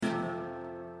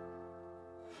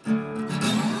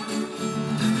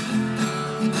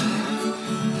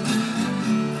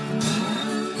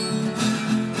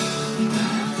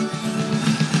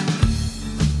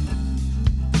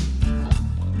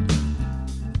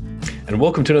And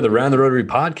welcome to another Round the Rotary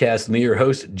podcast. Me, your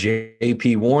host,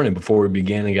 JP Warren. And before we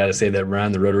begin, I got to say that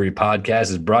Round the Rotary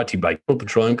podcast is brought to you by Capital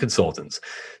Petroleum Consultants.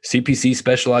 CPC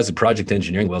specializes in project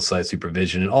engineering, well site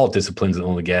supervision, and all disciplines in the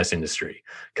oil and gas industry.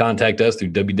 Contact us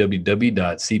through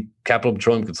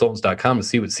www.capitalpetroleumconsultants.com to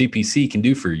see what CPC can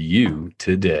do for you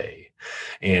today.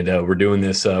 And we're doing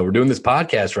this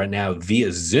podcast right now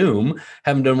via Zoom.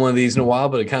 Haven't done one of these in a while,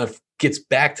 but it kind of gets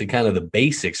back to kind of the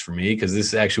basics for me, because this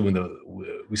is actually when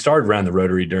we started Round the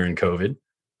Rotary during COVID,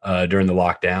 during the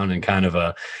lockdown, and kind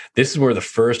of this is where the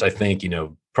first, I think,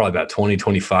 probably about 20,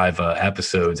 25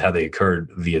 episodes, how they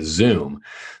occurred via Zoom.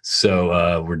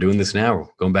 So we're doing this now. We're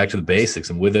going back to the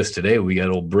basics. And with us today, we got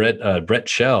old Brett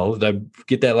Shell. Did I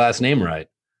get that last name right?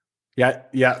 Yeah.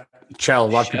 Shell.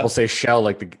 A lot of people say Shell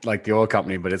like the oil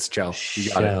company, but it's Shell.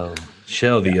 Shell,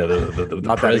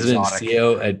 the president and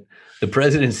CEO the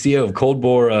president and CEO of Cold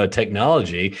Bore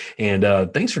Technology. And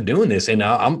thanks for doing this. And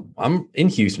I'm in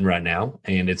Houston right now,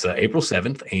 and it's April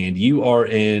 7th, and you are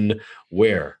in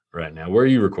where right now? Where are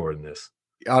you recording this?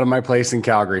 Out of my place in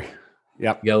Calgary.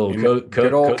 Yep. You got a little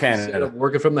good old Canada,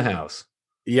 working from the house.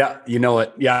 Yeah, you know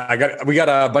it. Yeah, we got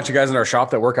a bunch of guys in our shop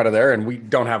that work out of there,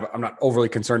 and I'm not overly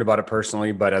concerned about it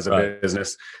personally, but as a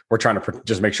business, we're trying to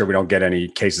just make sure we don't get any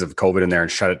cases of COVID in there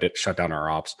and shut down our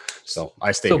ops. So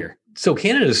I stay here. So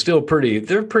Canada is still pretty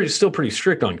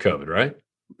strict on COVID, right?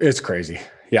 It's crazy.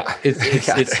 Yeah. It's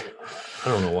I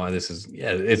don't know why this is.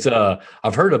 Yeah. It's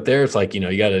I've heard up there, it's like, you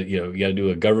gotta do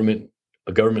a government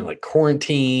like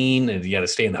quarantine, and you got to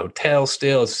stay in the hotel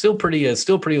still. It's still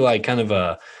pretty like kind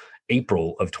of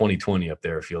April of 2020 up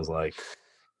there, it feels like.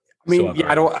 I mean,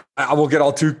 I won't get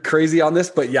all too crazy on this,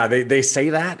 but yeah, they say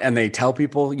that, and they tell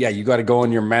people, yeah, you got to go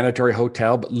in your mandatory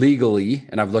hotel, but legally,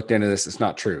 and I've looked into this, it's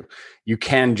not true. You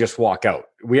can just walk out.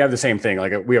 We have the same thing.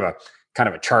 Like we have a kind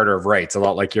of a charter of rights, a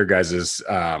lot like your guys'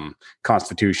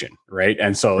 constitution, right?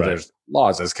 And so there's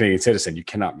laws as a Canadian citizen, you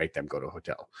cannot make them go to a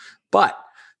hotel. But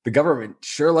the government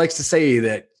sure likes to say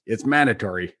that it's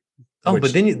mandatory.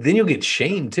 But then you'll get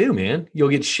shamed too, man. You'll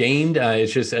get shamed.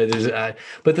 It's just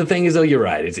but the thing is, though, you're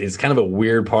right. It's kind of a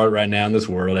weird part right now in this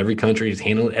world. Every country is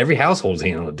every household's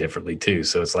handling it differently too.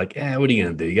 So it's like, what are you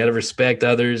gonna do? You got to respect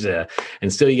others,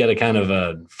 and still you got to kind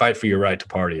of fight for your right to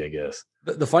party, I guess.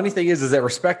 The funny thing is that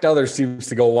respect others seems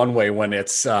to go one way when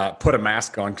it's put a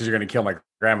mask on because you're going to kill my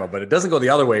grandma, but it doesn't go the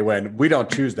other way when we don't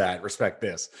choose that. Respect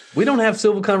this. We don't have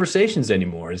civil conversations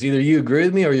anymore. It's either you agree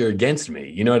with me or you're against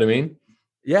me. You know what I mean?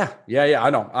 Yeah. I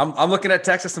know. I'm looking at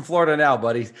Texas and Florida now,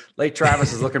 buddy. Lake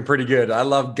Travis is looking pretty good. I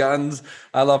love guns.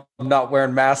 I love not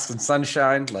wearing masks and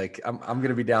sunshine. Like I'm going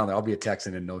to be down there. I'll be a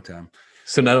Texan in no time.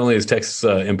 So not only is Texas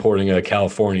importing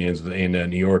Californians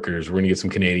and New Yorkers, we're going to get some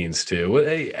Canadians too.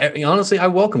 Hey, honestly, I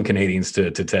welcome Canadians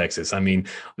to Texas. I mean,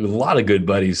 a lot of good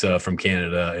buddies from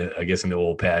Canada, I guess, in the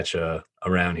old patch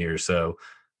around here. So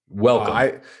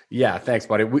welcome. Thanks,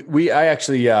 buddy.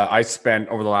 I spent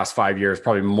over the last 5 years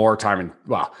probably more time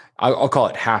I'll call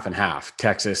it half and half,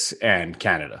 Texas and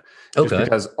Canada. Just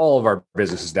because all of our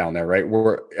business is down there, right?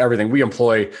 We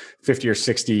employ 50 or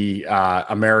 60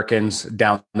 Americans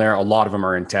down there. A lot of them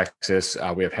are in Texas.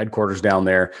 We have headquarters down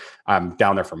there. I'm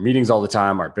down there for meetings all the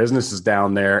time. Our business is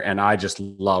down there, and I just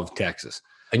love Texas.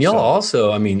 And y'all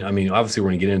also, I mean, obviously we're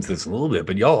going to get into this in a little bit,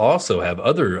 but y'all also have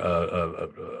other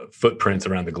footprints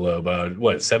around the globe.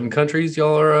 7 countries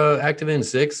y'all are active in?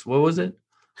 6? What was it?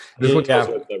 I just want to talk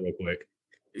about that real quick.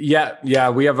 Yeah.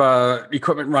 We have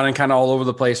equipment running kind of all over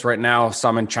the place right now.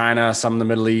 Some in China, some in the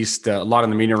Middle East, a lot in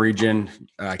the MENA region,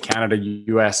 Canada,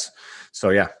 US. So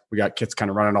yeah, we got kits kind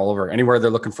of running all over. Anywhere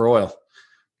they're looking for oil,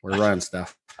 we're running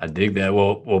stuff. I dig that.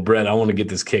 Well, Brett, I want to get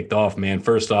this kicked off, man.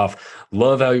 First off,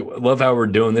 love how we're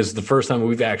doing this. Is the first time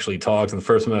we've actually talked, and the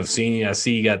first time I've seen you. I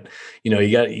see you got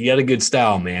a good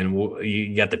style, man.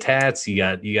 You got the tats. You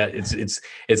got. It's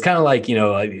kind of like,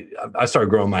 I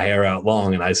started growing my hair out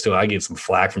long, and I get some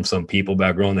flack from some people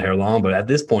about growing the hair long. But at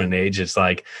this point in age, it's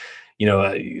like,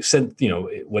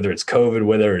 whether it's COVID,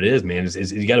 whether it is, man,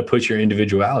 you got to put your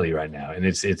individuality right now. And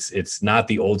it's not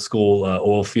the old school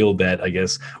oil field that I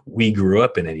guess we grew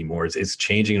up in anymore. It's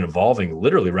changing and evolving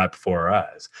literally right before our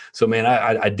eyes. So, man,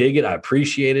 I dig it. I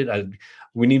appreciate it.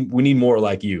 We need more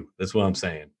like you. That's what I'm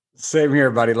saying. Same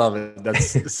here, buddy. Love it.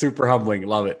 That's super humbling.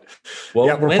 Love it. Well,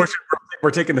 yeah, we're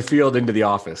taking the field into the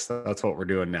office. That's what we're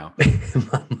doing now.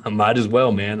 Might as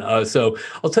well, man. So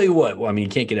I'll tell you what. Well, I mean, you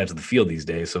can't get out to the field these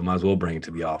days, so might as well bring it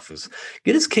to the office.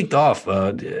 Get us kicked off.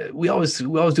 We always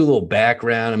do a little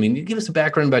background. I mean, give us a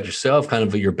background about yourself, kind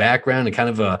of your background, and kind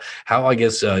of how I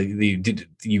guess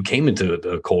you came into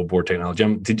the Cold Bore Technology.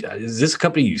 Is this a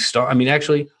company you start? I mean,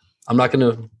 actually, I'm not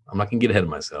gonna get ahead of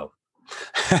myself.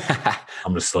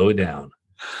 I'm gonna slow it down.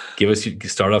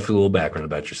 Start off with a little background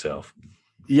about yourself.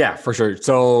 Yeah, for sure.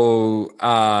 So,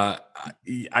 and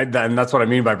that's what I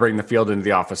mean by bringing the field into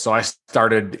the office. So I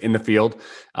started in the field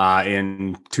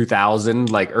in 2000,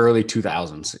 like early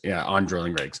 2000s, yeah, on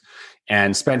drilling rigs,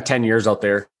 and spent 10 years out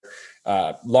there.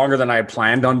 Longer than I had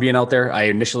planned on being out there. I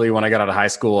initially, when I got out of high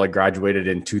school, I graduated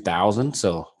in 2000.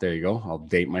 So there you go. I'll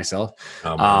date myself.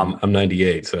 I'm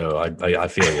 98, so I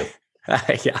feel you.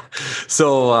 Yeah.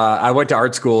 So I went to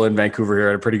art school in Vancouver here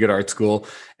at a pretty good art school.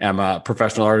 I'm a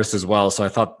professional artist as well. So I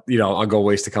thought, I'll go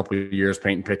waste a couple of years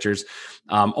painting pictures.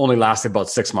 Only lasted about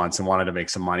 6 months and wanted to make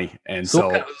some money. And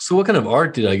so what kind of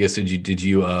art did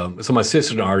you so my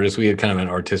sister's an artist. We had kind of an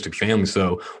artistic family.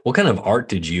 So what kind of art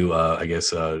did you,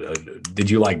 did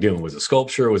you like doing? Was it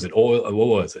sculpture? Was it oil? What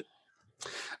was it?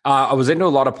 I was into a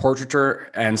lot of portraiture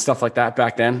and stuff like that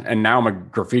back then. And now I'm a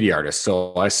graffiti artist.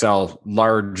 So I sell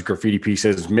large graffiti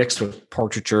pieces mixed with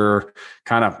portraiture,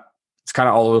 it's kind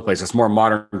of all over the place. It's more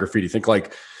modern graffiti. Think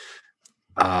like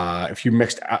if you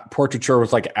mixed portraiture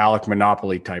with like Alec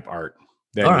Monopoly type art.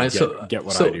 Then all right, get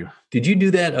what I do. Did you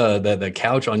do that? That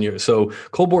couch on your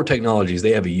Coldboard Technologies?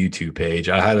 They have a YouTube page.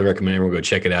 I highly recommend everyone go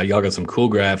check it out. Y'all got some cool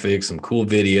graphics, some cool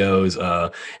videos,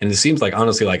 and it seems like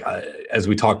honestly, like as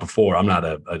we talked before, I'm not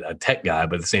a tech guy,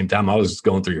 but at the same time, I was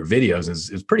going through your videos, and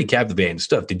it's pretty captivating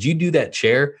stuff. Did you do that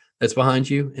chair that's behind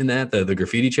you in the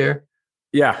graffiti chair?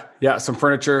 Yeah. Some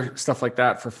furniture, stuff like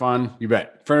that for fun. You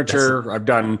bet. Furniture. I've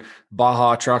done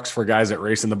Baja trucks for guys that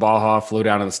race in the Baja, flew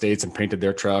down to the States and painted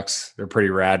their trucks. They're pretty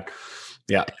rad.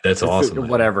 Yeah. That's awesome.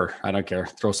 Whatever. I don't care.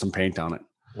 Throw some paint on it.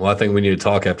 Well, I think we need to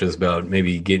talk after this about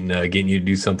maybe getting you to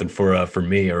do something for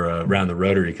me or around the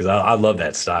Rotary, because I love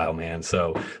that style, man.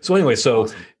 So anyway,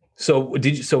 awesome. So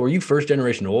were you first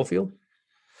generation oil field?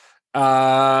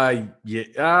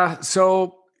 Yeah.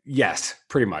 So yes,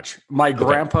 pretty much. My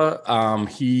grandpa,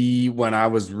 when I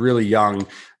was really young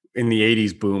in the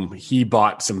 80s boom, he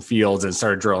bought some fields and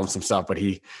started drilling some stuff, but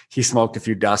he smoked a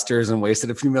few dusters and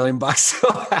wasted a few $1 million. So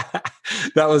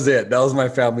that was it. That was my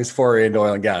family's foray into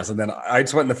oil and gas. And then I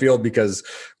just went in the field because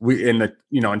in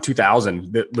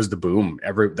 2000, it was the boom.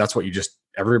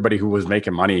 Everybody who was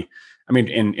making money. I mean,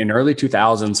 in early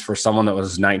 2000s, for someone that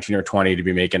was 19 or 20 to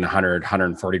be making 100,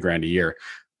 140 grand a year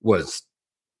was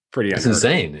pretty. It's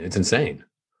insane. It's insane.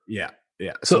 Yeah.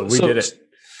 So we did it.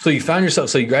 So you found yourself.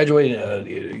 So you graduated.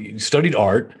 You studied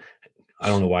art. I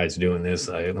don't know why it's doing this.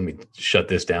 Let me shut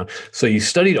this down. So you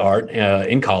studied art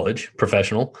in college,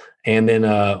 professional, and then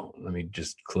let me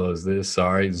just close this.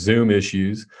 Sorry, Zoom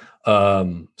issues.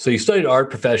 So you studied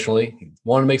art professionally.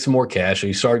 Wanted to make some more cash, so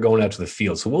you started going out to the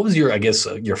field. So what was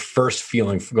your first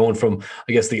feeling going from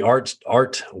the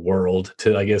art world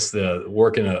to the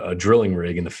working a drilling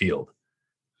rig in the field?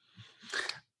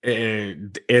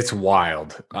 It's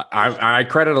wild. I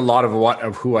credit a lot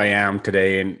of who I am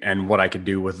today and what I could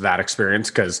do with that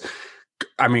experience. Cause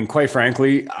I mean, quite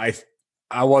frankly,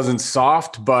 I wasn't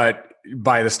soft, but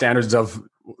by the standards of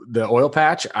the oil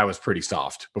patch, I was pretty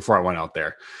soft before I went out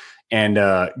there. And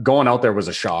going out there was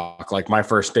a shock. Like my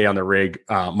first day on the rig,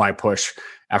 my push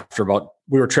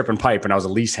we were tripping pipe and I was a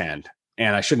lease hand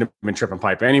and I shouldn't have been tripping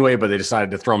pipe anyway, but they decided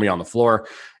to throw me on the floor.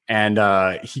 And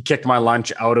he kicked my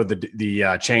lunch out of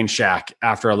the chain shack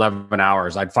after 11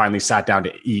 hours. I'd finally sat down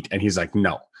to eat. And he's like,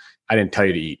 no, I didn't tell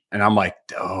you to eat. And I'm like,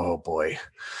 oh boy,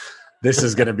 this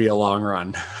is going to be a long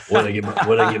run. What I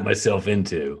get myself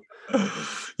into.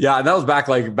 Yeah. And that was back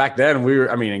then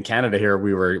in Canada here,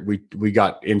 we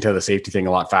got into the safety thing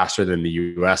a lot faster than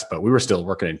the US, but we were still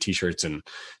working in t-shirts and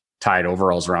tied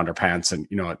overalls around our pants. And,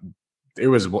 it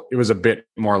was a bit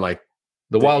more like,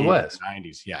 the Wild 80s, West,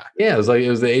 90s, yeah. It was the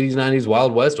 80s, 90s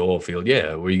Wild West oil field,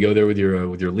 yeah, where you go there with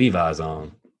your Levi's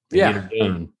on, yeah.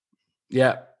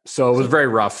 So it was very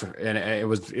rough, and it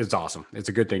was awesome. It's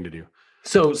a good thing to do.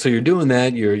 So you're doing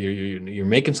that. You're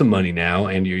making some money now,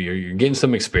 and you're getting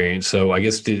some experience. So I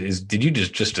guess did you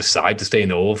just decide to stay in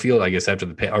the oil field? I guess after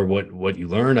the pay, or what you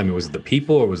learned. I mean, was it the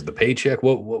people or was it the paycheck?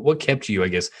 What kept you, I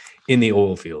guess, in the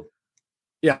oil field?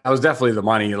 Yeah, it was definitely the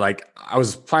money. Like I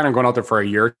was planning on going out there for a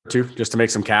year or two just to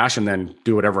make some cash and then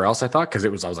do whatever else I thought. Cause I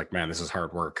was like, man, this is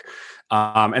hard work.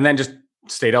 And then just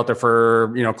stayed out there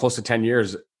for, close to 10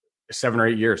 years, 7 or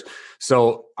 8 years.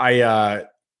 So I,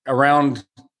 around,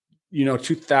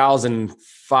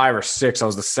 2005 or 6, I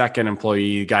was the second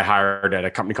employee guy hired at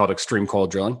a company called Extreme Coil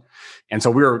Drilling. And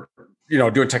so we were,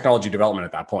 doing technology development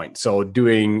at that point. So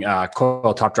doing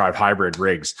coil top drive hybrid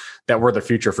rigs that were the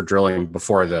future for drilling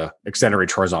before the extended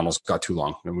reach horizontals got too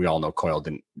long. And we all know coil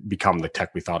didn't become the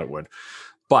tech we thought it would.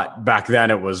 But back then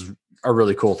it was a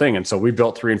really cool thing. And so we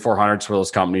built 300 and 400s for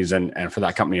those companies and for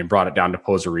that company and brought it down to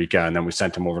Costa Rica. And then we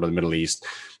sent them over to the Middle East.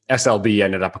 SLB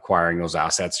ended up acquiring those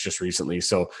assets just recently.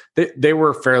 So they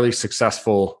were fairly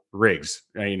successful rigs,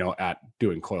 at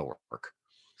doing coil work.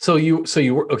 So you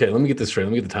were okay. Let me get this straight.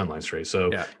 Let me get the timeline straight.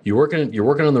 So you're working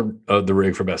on the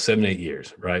rig for about 7-8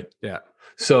 years, right? Yeah.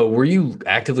 So were you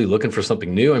actively looking for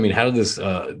something new? I mean, how did this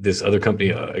other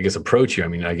company, I guess, approach you? I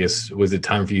mean, I guess, was it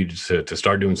time for you to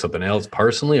start doing something else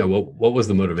personally, or what was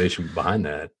the motivation behind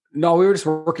that? No, we were just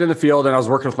working in the field, and I was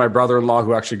working with my brother-in-law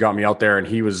who actually got me out there, and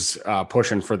he was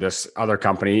pushing for this other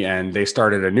company, and they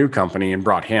started a new company and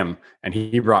brought him, and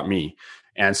he brought me.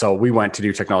 And so we went to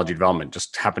do technology development,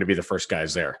 just happened to be the first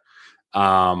guys there.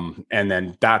 And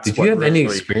then that's Did you have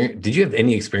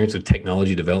any experience with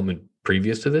technology development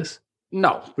previous to this?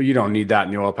 No, but you don't need that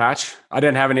in the oil patch. I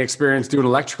didn't have any experience doing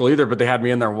electrical either, but they had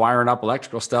me in there wiring up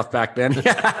electrical stuff back then.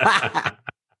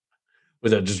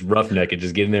 Was that just roughneck and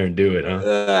just get in there and do it, huh?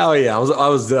 Oh yeah, I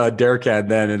was Dercad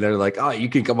then, and they're like, "Oh, you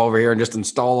can come over here and just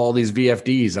install all these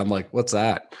VFDs." I'm like, "What's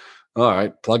that?" All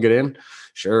right, plug it in.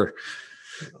 Sure.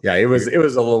 Yeah, it was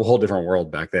a whole different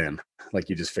world back then. Like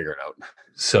you just figure it out.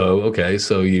 So okay,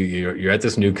 so you're at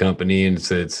this new company, and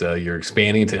it's you're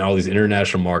expanding to all these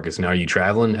international markets. Now, are you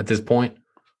traveling at this point?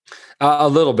 A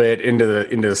little bit into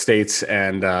the States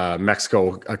and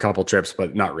Mexico, a couple trips,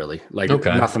 but not really.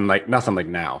 Nothing like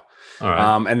now. All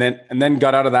right. And then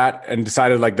got out of that and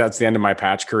decided like that's the end of my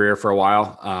patch career for a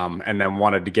while. And then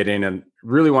wanted to get in and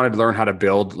really wanted to learn how to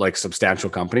build like substantial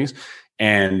companies.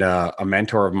 And a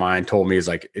mentor of mine told me, is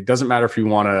like, it doesn't matter if you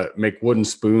want to make wooden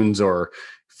spoons or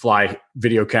fly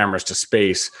video cameras to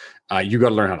space. You got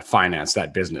to learn how to finance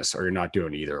that business, or you're not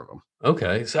doing either of them.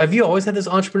 Okay. So have you always had this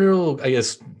entrepreneurial, I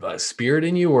guess, spirit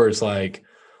in you, or it's like,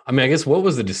 I mean, I guess what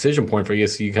was the decision point for you? I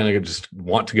guess you kind of just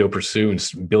want to go pursue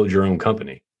and build your own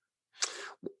company?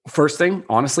 First thing,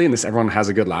 honestly, and everyone has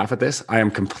a good laugh at this, I am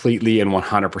completely and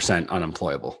 100%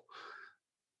 unemployable.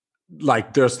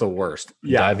 Like, there's the worst.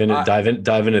 Yeah. Dive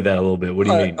into that a little bit. What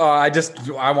do you mean?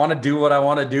 I want to do what I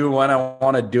want to do when I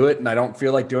want to do it. And I don't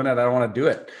feel like doing it. I don't want to do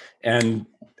it. And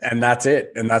that's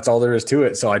it. And that's all there is to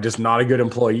it. So I'm just not a good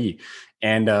employee.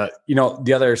 And,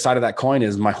 the other side of that coin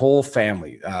is my whole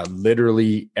family,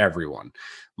 literally everyone,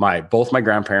 both my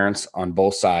grandparents on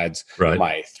both sides, right.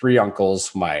 My 3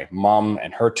 uncles, my mom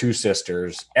and her 2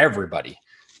 sisters, everybody,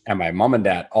 and my mom and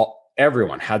dad,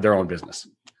 everyone had their own business.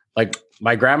 Like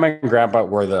my grandma and grandpa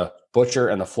were the butcher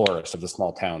and the florist of the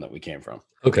small town that we came from.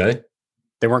 Okay.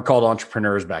 They weren't called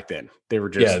entrepreneurs back then. They were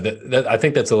just, I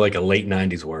think that's like a late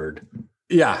 90s word.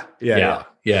 Yeah.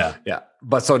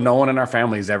 But so no one in our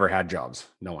family has ever had jobs.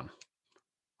 No one.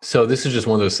 So this is just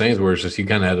one of those things where it's just, you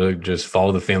kind of had to just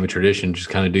follow the family tradition, just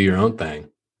kind of do your own thing.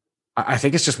 I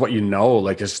think it's just what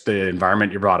like it's the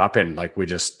environment you're brought up in. Like we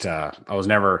just, I was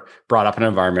never brought up in an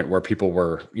environment where people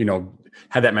were,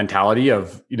 had that mentality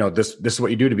of, this is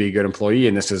what you do to be a good employee.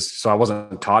 And so I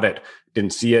wasn't taught it,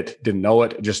 didn't see it, didn't know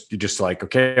it. Just like,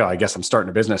 okay, I guess I'm starting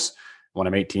a business when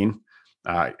I'm 18.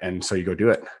 And so you go do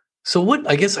it. So what,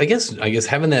 I guess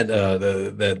having that,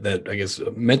 that I guess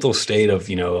mental state of,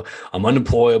 I'm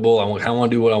unemployable. I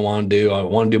want to do what I want to do. I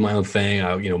want to do my own thing.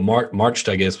 Marched,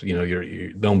 I guess,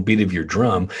 your don't beat of your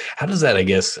drum. How does that, I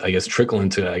guess trickle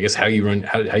into, I guess, how you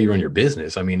run your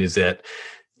business? I mean,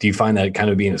 do you find that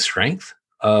kind of being a strength,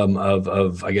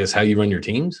 of, I guess, how you run your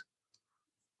teams?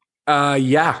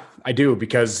 Yeah, I do,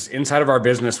 because inside of our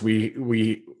business,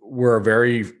 we're a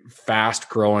very fast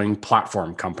growing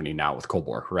platform company now with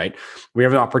Colbor, right? We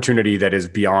have an opportunity that is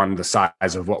beyond the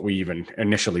size of what we even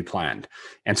initially planned.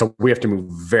 And so we have to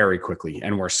move very quickly,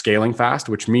 and we're scaling fast,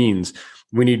 which means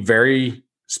we need very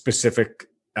specific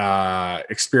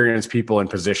experienced people in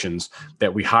positions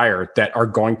that we hire that are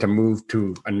going to move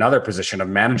to another position of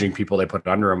managing people they put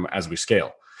under them as we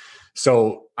scale.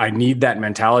 So I need that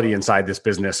mentality inside this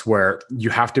business where you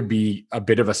have to be a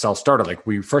bit of a self-starter. Like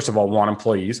we, first of all, want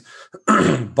employees,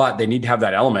 but they need to have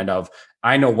that element of,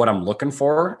 I know what I'm looking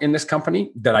for in this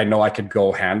company that I know I could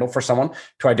go handle for someone,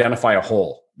 to identify a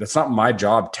hole. That's not my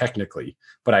job technically,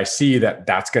 but I see that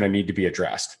that's going to need to be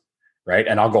addressed. Right.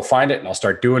 And I'll go find it and I'll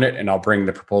start doing it, and I'll bring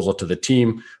the proposal to the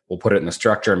team. We'll put it in the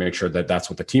structure and make sure that that's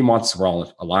what the team wants. We're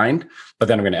all aligned, but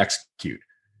then I'm going to execute.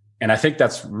 And I think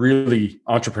that's really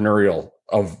entrepreneurial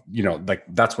like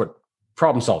that's what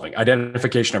problem solving,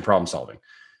 identification and problem solving,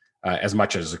 as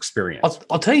much as experience.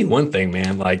 I'll tell you one thing,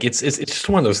 man, like it's just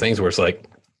one of those things where it's like,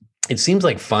 it seems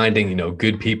like finding,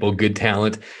 good people, good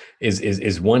talent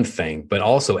is one thing, but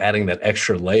also adding that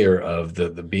extra layer of the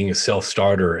being a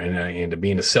self-starter and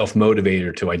being a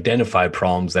self-motivator to identify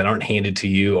problems that aren't handed to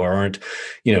you or aren't,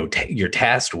 you're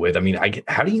tasked with. I mean,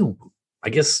 how do you, I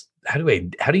guess, how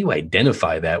do you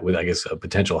identify that with, I guess,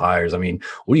 potential hires? I mean,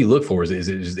 what do you look for? Is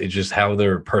it just how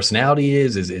their personality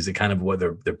is? Is it kind of what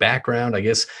their background? I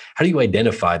guess, how do you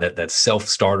identify that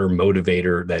self-starter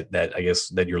motivator that I guess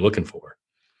that you're looking for?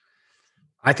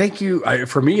 I think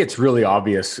for me, it's really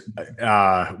obvious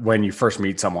when you first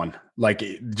meet someone, like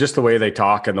just the way they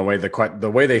talk and the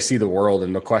way they see the world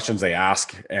and the questions they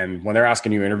ask. And when they're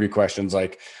asking you interview questions,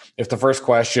 like if the first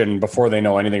question before they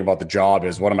know anything about the job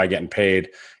is, what am I getting paid?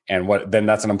 And then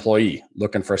that's an employee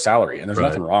looking for a salary. And there's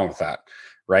nothing wrong with that.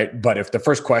 Right. But if the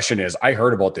first question is, I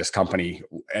heard about this company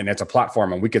and it's a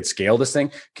platform and we could scale this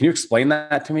thing, can you explain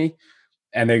that to me?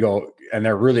 And they go, and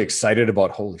they're really excited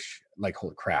about, holy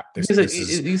crap. This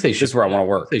is where I want to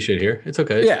work. They shit here. It's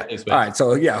okay. Yeah. All right.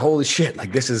 So yeah, holy shit.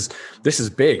 Like this is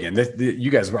big. And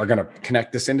you guys are going to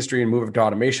connect this industry and move it to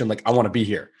automation. Like I want to be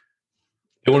here.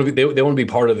 They want to be, they want to be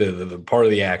part of the part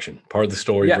of the action, part of the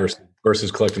story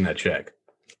versus collecting that check.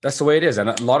 That's the way it is. And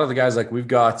a lot of the guys, like we've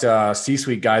got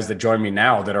C-suite guys that join me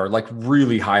now that are like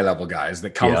really high level guys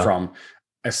that come from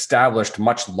established,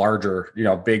 much larger,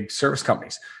 big service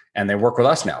companies. And they work with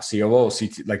us now, COO,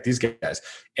 CT, like these guys.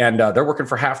 And they're working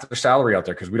for half their salary out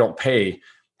there because we don't pay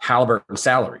Halliburton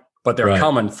salary. But they're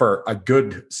coming for a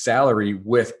good salary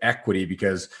with equity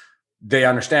because they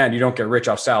understand you don't get rich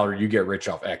off salary, you get rich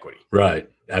off equity. Right.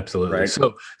 Absolutely. Right.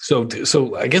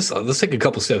 So I guess let's take a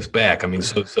couple steps back. I mean,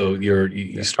 so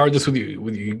you started this with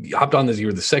you hopped on this. You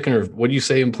were the second, or what do you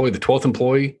say, employee, the 12th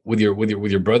employee with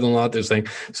your brother-in-law at this thing.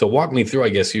 So walk me through, I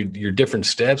guess, your different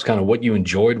steps, kind of what you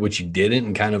enjoyed, what you didn't,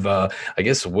 and kind of I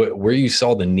guess where you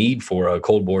saw the need for a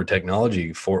cold bore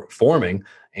technology for forming,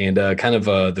 and kind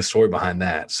of the story behind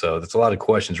that. So that's a lot of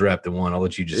questions wrapped in one. I'll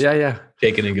let you just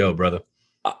take it and go, brother.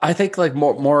 I think like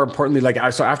more importantly,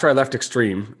 so after I left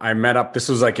Extreme, I met up. This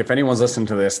was like, if anyone's listening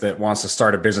to this that wants to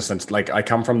start a business, and like I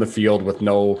come from the field with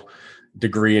no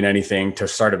degree in anything to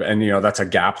start and that's a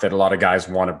gap that a lot of guys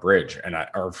want to bridge and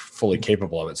are fully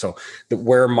capable of it. So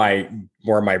where my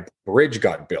bridge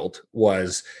got built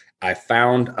was I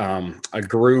found a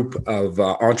group of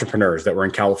entrepreneurs that were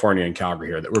in California and Calgary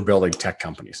here that were building tech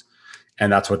companies,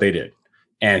 and that's what they did.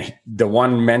 And the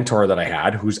one mentor that I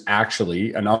had, who's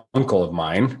actually an uncle of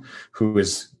mine, who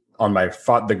is on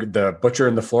the butcher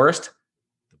and the florist,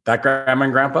 that grandma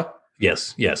and grandpa.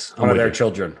 Yes. One of their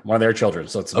children.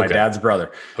 So it's my dad's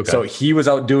brother. Okay. So he was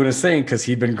out doing his thing because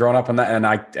he'd been growing up on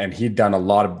that, and he'd done a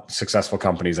lot of successful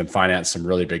companies and financed some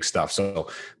really big stuff. So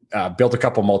built a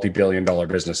couple multi-billion-dollar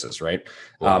businesses, right?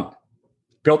 Wow.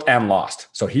 Built and lost.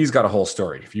 So he's got a whole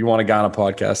story. If you want a guy on a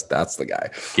podcast, that's the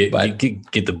guy.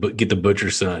 Get the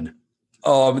butcher's son.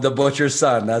 Oh, the butcher's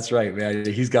son. That's right, man.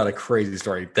 He's got a crazy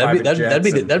story. That'd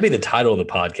be the title of the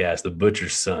podcast, The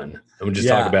Butcher's Son. And we'll just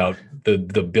talk about the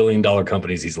 $1 billion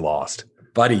companies he's lost.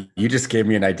 Buddy, you just gave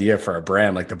me an idea for a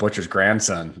brand, like the butcher's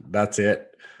grandson. That's it.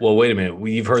 Well, wait a minute.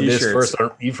 You've heard T-shirts. This first.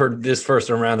 You've heard this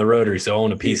first around the Rotary, so I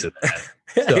own a piece of that.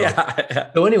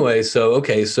 So, So anyway, so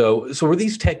were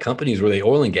these tech companies? Were they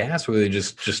oil and gas? Or were they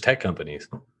just tech companies?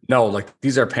 No, like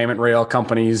these are payment rail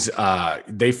companies.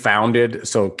 They founded,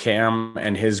 so Cam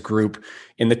and his group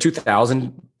in the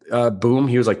 2000 boom.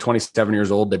 He was like 27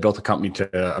 years old. They built a company to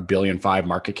 $1.5 billion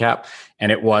market cap,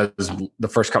 and it was the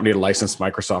first company to license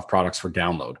Microsoft products for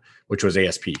download, which was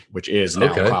ASP, which is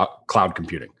now cloud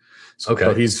computing.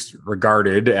 So he's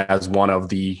regarded as one of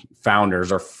the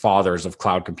founders or fathers of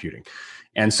cloud computing.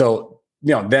 And so,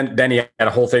 then he had a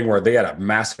whole thing where they had a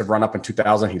massive run up in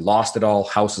 2000. He lost it all,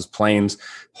 houses, planes,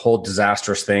 whole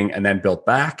disastrous thing, and then built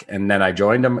back. And then I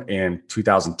joined him in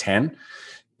 2010.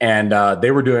 And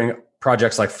they were doing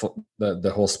projects like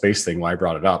the whole space thing. Why I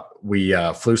brought it up. We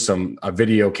flew a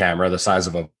video camera the size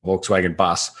of a Volkswagen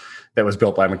bus that was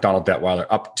built by McDonnell Detweiler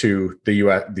up to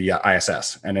the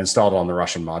ISS and installed it on the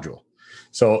Russian module.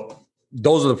 So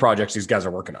those are the projects these guys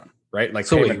are working on, right? Like,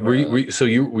 so were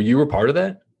you were part of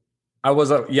that? I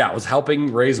was I was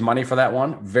helping raise money for that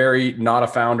one. Not a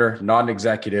founder, not an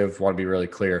executive. Want to be really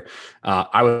clear.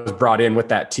 I was brought in with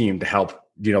that team to help,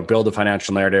 build a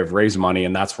financial narrative, raise money,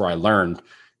 and that's where I learned.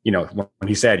 When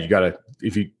he said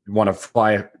if you want to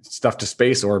fly stuff to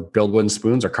space or build wooden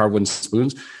spoons or carve wooden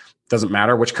spoons, doesn't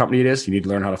matter which company it is, you need to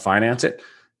learn how to finance it.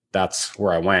 That's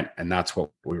where I went, and that's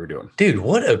what we were doing. Dude,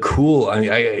 what a cool,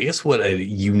 I guess what a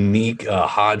unique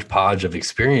hodgepodge of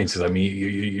experiences. I mean,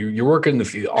 you're working in the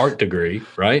field, art degree,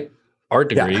 right? Art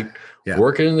degree,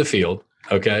 working in the field.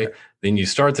 Okay. Then you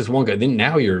start this one guy. Then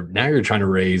now you're trying to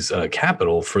raise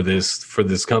capital for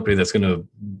this company that's going to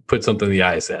put something in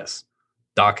the ISS,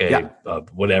 Dock A,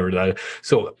 whatever.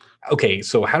 So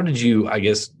how did you, I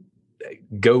guess,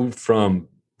 go from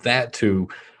that to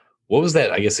what was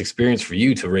that, I guess, experience for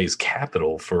you to raise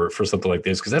capital for something like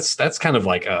this? Because that's kind of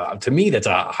like, to me, that's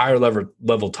a higher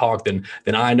level talk than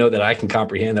I know that I can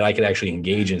comprehend, that I could actually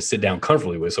engage and sit down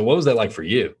comfortably with. So what was that like for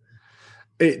you?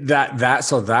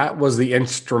 That was the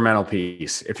instrumental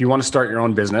piece. If you want to start your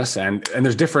own business, and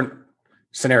there's different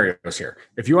scenarios here.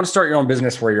 If you want to start your own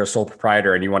business where you're a sole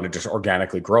proprietor and you want to just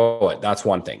organically grow it, that's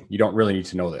one thing. You don't really need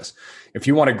to know this. If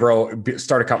you want to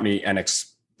start a company and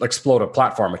explode a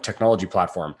platform, a technology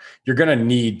platform, you're going to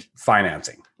need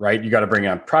financing, right? You got to bring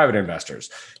on private investors.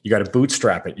 You got to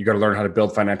bootstrap it. You got to learn how to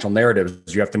build financial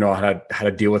narratives. You have to know how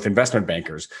to deal with investment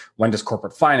bankers. When does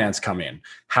corporate finance come in?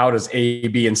 How does A,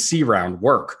 B, and C round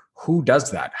work? Who does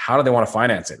that? How do they want to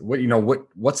finance it?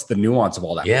 What's the nuance of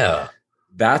all that? Yeah.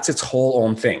 That's its whole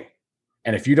own thing.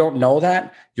 And if you don't know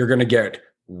that, you're going to get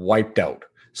wiped out.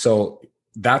 So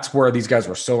that's where these guys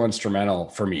were so instrumental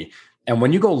for me. And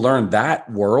when you go learn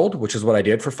that world, which is what I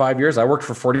did for 5 years, I worked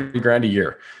for 40 grand a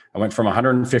year. I went from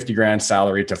 150 grand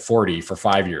salary to 40 for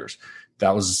 5 years.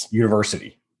 That was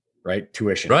university, right?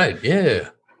 Tuition. Right. Yeah.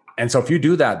 And so if you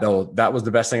do that, though, that was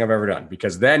the best thing I've ever done,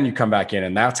 because then you come back in,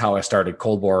 and that's how I started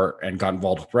Cold Bore and got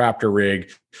involved with Raptor Rig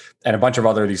and a bunch of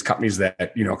other these companies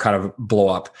that, kind of blow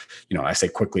up, I say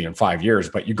quickly in 5 years,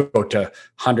 but you go to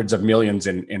hundreds of millions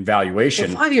in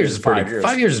valuation. Well, 5 years is pretty.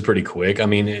 5 years is pretty quick. I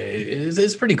mean,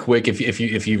 it's pretty quick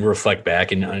if you reflect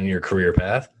back on your career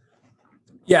path.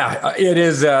 Yeah, it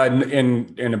is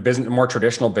in a business, more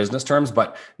traditional business terms.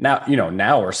 But now,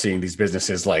 now we're seeing these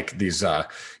businesses like these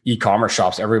e-commerce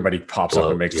shops. Everybody pops up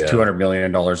and makes $200 million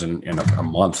in a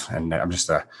month, and I'm just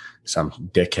some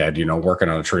dickhead, working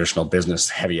on a traditional business,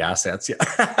 heavy assets. Yeah.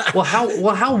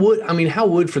 How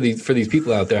would for these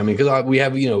people out there? I mean, because we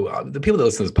have, the people that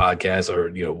listen to this podcast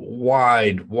are,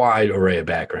 wide array of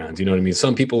backgrounds. You know what I mean?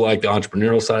 Some people like the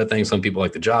entrepreneurial side of things. Some people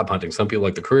like the job hunting. Some people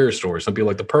like the career stories. Some people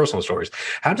like the personal stories.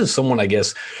 How does someone, I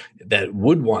guess,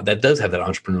 that does have that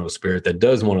entrepreneurial spirit, that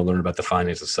does want to learn about the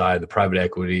finances side, the private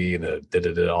equity, and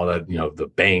all that, the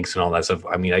banks and all that stuff?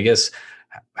 I mean, I guess,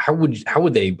 how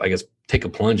would they, I guess, take a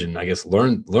plunge and, I guess,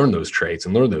 learn those traits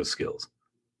and learn those skills?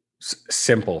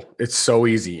 Simple. It's so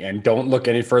easy. And don't look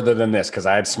any further than this, because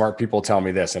I had smart people tell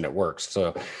me this and it works.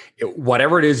 So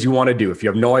whatever it is you want to do, if you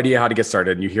have no idea how to get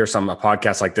started and you hear a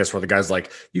podcast like this where the guy's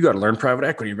like, you got to learn private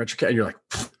equity, and you're like,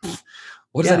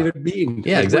 what does that even mean?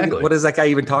 Yeah, exactly. What is that guy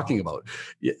even talking about?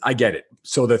 I get it.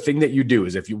 So the thing that you do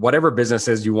is, whatever business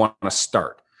is you want to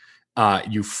start,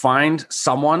 you find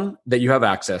someone that you have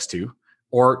access to,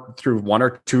 or through 1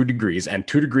 or 2 degrees, and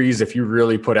 2 degrees, if you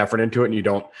really put effort into it and you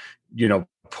don't,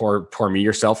 pour me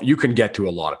yourself, you can get to a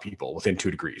lot of people within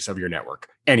 2 degrees of your network.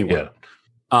 Anyone.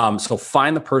 Yeah. So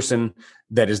find the person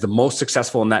that is the most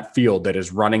successful in that field, that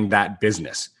is running that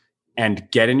business, and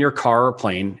get in your car or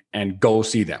plane and go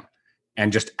see them,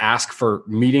 and just ask for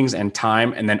meetings and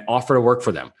time, and then offer to work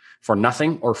for them for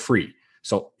nothing or free.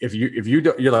 So if you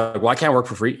don't, you're like, well, I can't work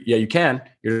for free. Yeah, you can.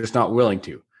 You're just not willing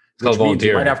to. Which means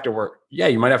you might have to work. Yeah,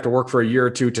 you might have to work for a year or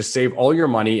 2 to save all your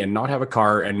money and not have a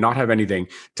car and not have anything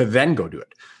to then go do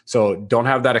it. So don't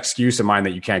have that excuse in mind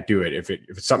that you can't do it. If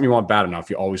it's something you want bad enough,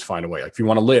 you always find a way. Like if you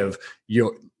want to live,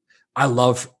 I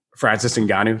love Francis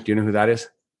Ngannou. Do you know who that is?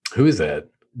 Who is that?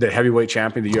 The heavyweight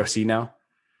champion of the UFC now.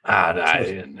 I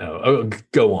didn't know. Oh,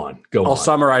 go on. I'll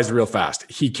summarize real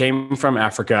fast. He came from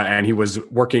Africa and he was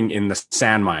working in the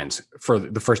sand mines for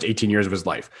the first 18 years of his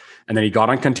life. And then he got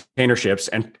on container ships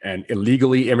and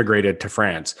illegally immigrated to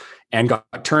France and got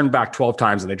turned back 12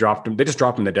 times, and they just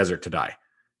dropped him in the desert to die.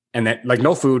 And then, like,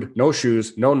 no food, no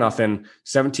shoes, no nothing,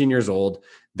 17 years old,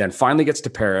 then finally gets to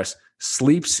Paris,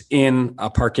 sleeps in a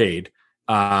parkade,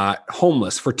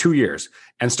 homeless for 2 years,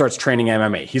 and starts training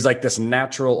MMA. He's like this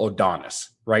natural Adonis,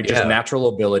 right? Just natural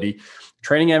ability,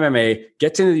 training MMA,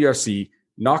 gets into the UFC,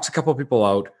 knocks a couple of people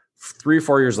out. 3 or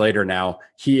 4 years later now,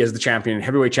 he is the champion,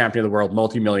 heavyweight champion of the world,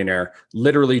 multimillionaire,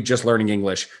 literally just learning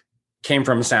English, came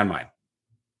from a sand mine.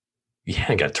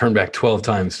 Yeah, got turned back 12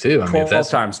 times too. 12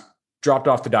 times, dropped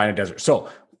off to die in a desert. So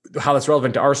how that's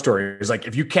relevant to our story is, like,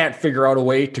 if you can't figure out a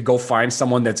way to go find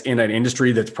someone that's in an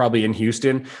industry that's probably in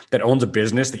Houston that owns a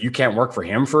business that you can't work for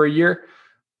him for a year,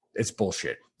 it's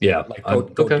bullshit. Yeah. Like, go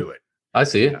do it. I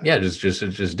see it. Yeah.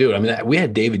 Just do it. I mean, we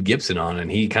had David Gibson on,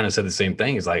 and he kind of said the same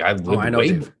thing. He's like,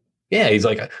 he's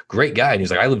like a great guy. And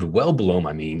he's like, I lived well below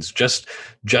my means just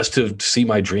to see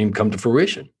my dream come to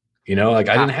fruition. Like,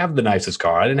 I didn't have the nicest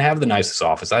car. I didn't have the nicest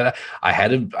office. I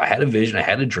had a vision. I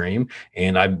had a dream,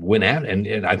 and I went at it.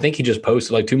 And I think he just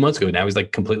posted like 2 months ago. Now he's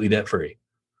like completely debt free.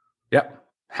 Yep.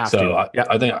 I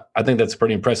think that's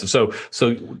pretty impressive. So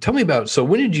tell me about,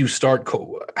 when did you start?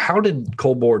 How did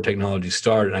Cold Bore Technology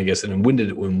start? And I guess, and when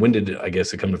did I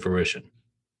guess it come to fruition?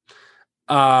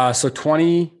 So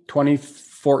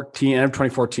 2014, end of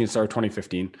 2014, started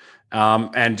 2015.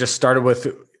 And just started with,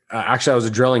 actually I was a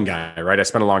drilling guy, right? I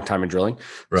spent a long time in drilling.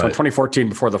 Right. So in 2014,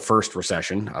 before the first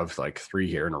recession of like 3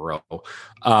 here in a row.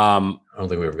 I don't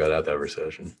think we ever got out that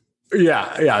recession.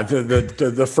 Yeah.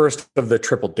 The first of the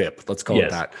triple dip, let's call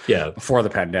it that. Yeah. Before the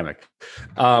pandemic.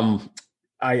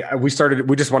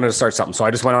 We just wanted to start something. So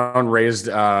I just went out and raised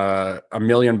 $1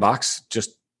 million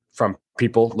just from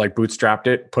people, like bootstrapped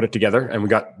it, put it together, and we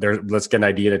got there. Let's get an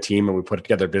idea, a team, and we put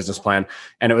together a business plan.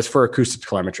 And it was for acoustic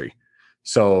telemetry.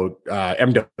 So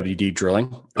MWD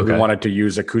drilling. Okay. We wanted to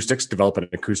use acoustics, develop an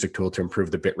acoustic tool to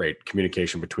improve the bit rate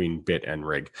communication between bit and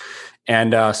rig.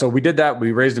 And so we did that.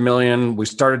 We raised $1 million. We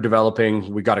started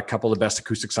developing. We got a couple of the best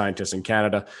acoustic scientists in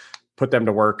Canada, put them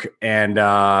to work, and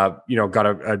got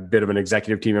a bit of an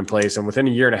executive team in place. And within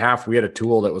a year and a half, we had a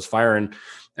tool that was firing.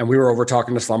 And we were over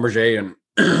talking to Schlumberger and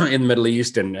in the Middle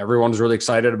East, and everyone was really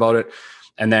excited about it.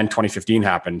 And then 2015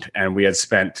 happened, and we had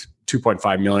spent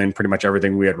 $2.5 million, pretty much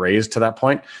everything we had raised to that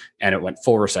point, and it went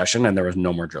full recession, and there was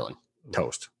no more drilling.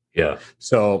 Toast. Yeah.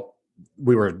 So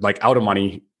we were like out of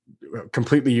money,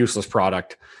 completely useless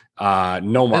product,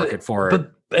 no market for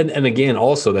it. And again,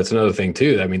 also that's another thing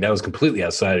too. I mean, that was completely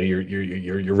outside of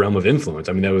your realm of influence.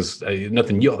 I mean, that was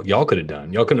nothing y'all could have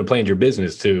done. Y'all couldn't have planned your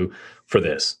business for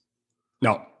this.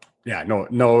 No. Yeah.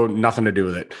 No, nothing to do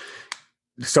with it.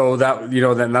 So that,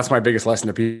 then that's my biggest lesson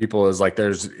to people is like,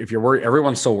 if you're worried,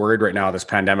 everyone's so worried right now, this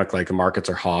pandemic, like the markets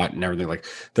are hot and everything, like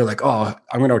they're like, oh,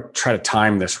 I'm going to try to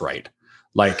time this right.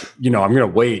 Like, I'm going to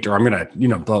wait, or I'm going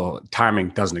to, timing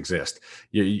doesn't exist.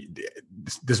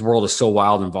 This world is so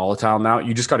wild and volatile now.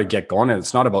 You just got to get going, and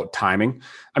it's not about timing.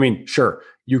 I mean, sure,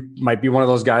 you might be one of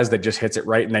those guys that just hits it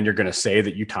right, and then you're going to say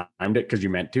that you timed it because you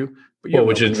meant to. But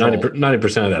which is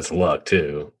 90% of that's luck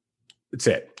too.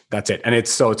 That's it. And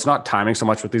it's not timing so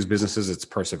much with these businesses, it's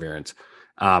perseverance.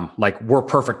 Like we're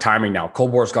perfect timing now.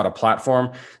 Cold War's got a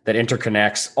platform that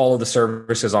interconnects all of the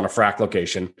services on a frac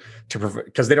location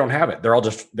because they don't have it.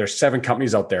 There's 7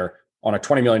 companies out there on a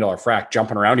 $20 million frac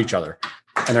jumping around each other,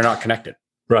 and they're not connected.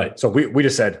 Right. So we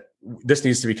just said, this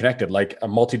needs to be connected, like a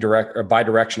multi-direct or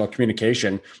bi-directional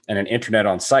communication and an internet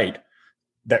on site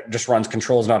that just runs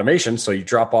controls and automation. So you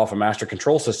drop off a master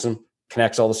control system,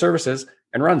 connects all the services,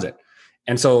 and runs it.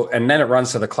 And then it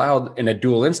runs to the cloud in a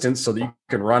dual instance so that you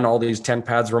can run all these 10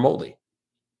 pads remotely.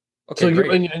 Okay,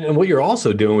 so and what you're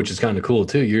also doing, which is kind of cool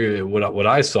too. What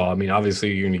I saw. I mean,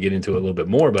 obviously you're going to get into it a little bit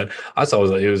more, but I saw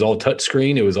it was all touch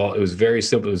screen. It was very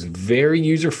simple. It was very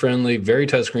user friendly, very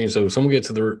touch screen. So if someone gets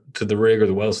to the rig or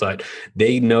the well site,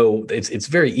 they know it's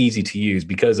very easy to use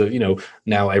because of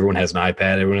now everyone has an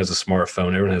iPad, everyone has a smartphone,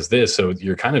 everyone has this. So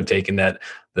you're kind of taking that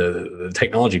the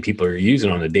technology people are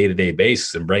using on a day-to-day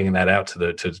basis and bringing that out to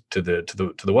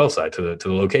the well site, to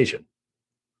the location.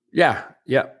 Yeah.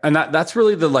 And that's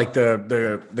really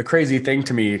the crazy thing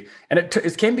to me. And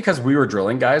it came because we were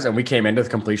drilling guys and we came into the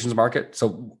completions market.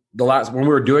 So when we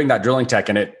were doing that drilling tech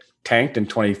and it tanked in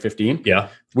 2015,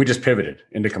 we just pivoted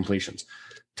into completions,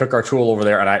 took our tool over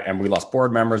there, and we lost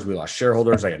board members. We lost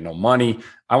shareholders. I had no money.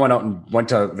 I went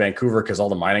to Vancouver because all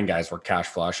the mining guys were cash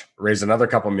flush, raised another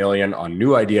couple million on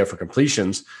new idea for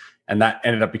completions. And that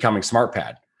ended up becoming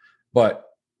SmartPad. But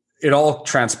it all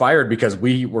transpired because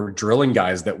we were drilling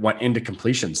guys that went into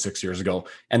completions 6 years ago,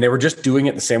 and they were just doing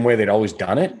it the same way they'd always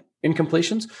done it in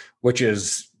completions, which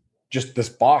is just this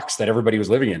box that everybody was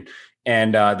living in.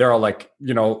 And they're all like,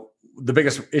 the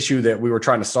biggest issue that we were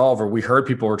trying to solve, or we heard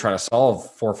people were trying to solve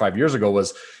 4 or 5 years ago,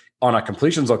 was on a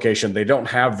completions location, they don't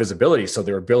have visibility. So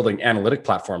they were building analytic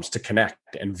platforms to connect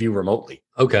and view remotely.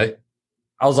 Okay.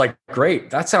 I was like,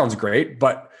 great, that sounds great.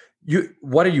 But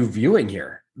what are you viewing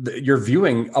here? You're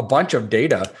viewing a bunch of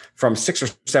data from 6 or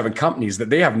 7 companies that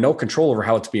they have no control over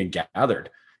how it's being gathered.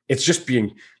 It's just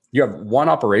you have one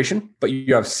operation, but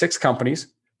you have 6 companies,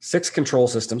 6 control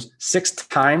systems, 6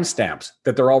 timestamps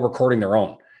that they're all recording their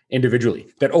own individually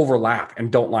that overlap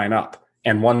and don't line up.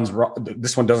 And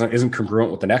this one isn't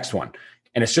congruent with the next one.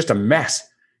 And it's just a mess.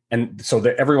 And so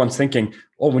that everyone's thinking,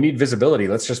 oh, we need visibility.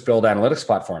 Let's just build analytics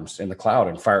platforms in the cloud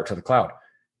and fire it to the cloud.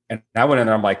 And I went in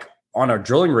there, I'm like, on our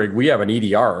drilling rig, we have an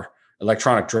EDR,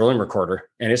 electronic drilling recorder,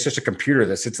 and it's just a computer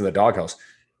that sits in the doghouse.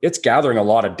 It's gathering a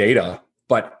lot of data,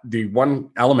 but the one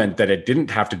element that it didn't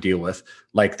have to deal with,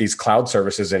 like these cloud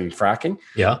services in fracking,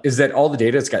 is that all the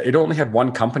data it only had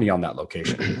one company on that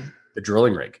location, the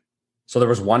drilling rig. So there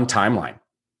was one timeline.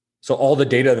 So all the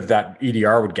data that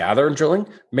EDR would gather in drilling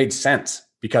made sense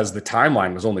because the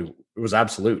timeline was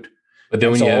absolute. But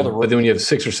then when you have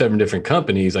 6 or 7 different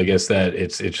companies, I guess that it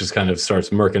just kind of starts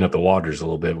murking up the waters a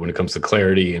little bit when it comes to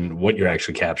clarity and what you're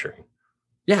actually capturing.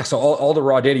 Yeah. So all the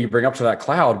raw data you bring up to that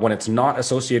cloud, when it's not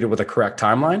associated with a correct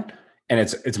timeline and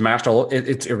it's matched,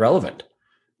 it's irrelevant.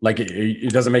 Like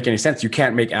it doesn't make any sense. You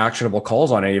can't make actionable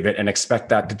calls on any of it and expect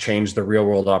that to change the real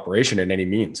world operation in any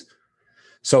means.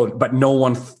 So, but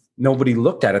nobody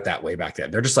looked at it that way back then.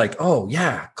 They're just like, oh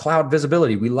yeah, cloud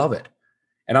visibility, we love it.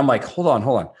 And I'm like, hold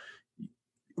on.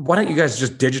 Why don't you guys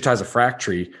just digitize a frac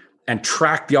tree and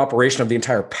track the operation of the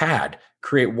entire pad?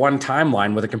 Create one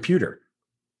timeline with a computer.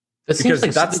 That seems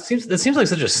like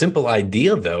such a simple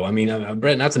idea, though. I mean,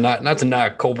 Brett, not to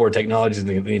knock Cold War Technologies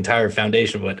and the entire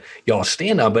foundation, but y'all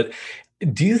stand on. But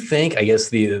do you think, I guess,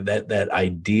 that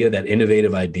idea, that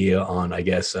innovative idea on, I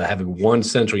guess, having one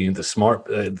central unit,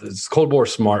 the Cold War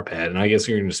Smart Pad, and I guess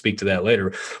you're going to speak to that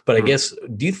later. But I guess,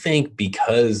 do you think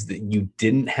because you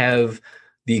didn't have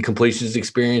the completions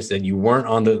experience, that you weren't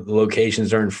on the locations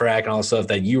during frac and all that stuff,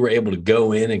 that you were able to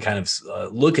go in and kind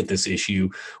of look at this issue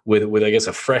with I guess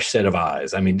a fresh set of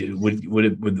eyes? I mean,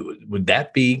 would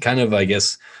that be kind of, I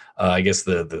guess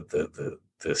the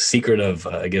secret of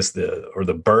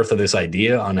the birth of this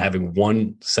idea on having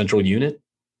one central unit,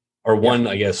 or one,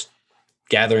 I guess,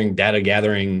 data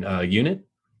gathering unit?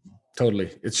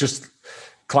 Totally. It's just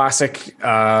classic,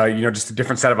 just a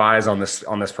different set of eyes on this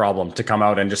problem, to come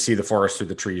out and just see the forest through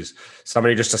the trees.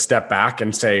 Somebody just to step back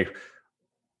and say,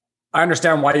 I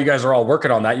understand why you guys are all working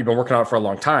on that. You've been working on it for a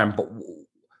long time, but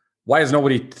why has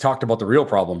nobody talked about the real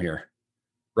problem here?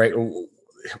 Right?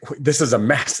 This is a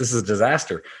mess. This is a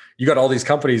disaster. You got all these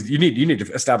companies. You need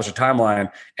to establish a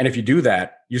timeline. And if you do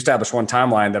that, you establish one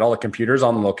timeline that all the computers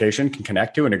on the location can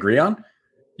connect to and agree on.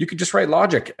 You could just write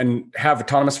logic and have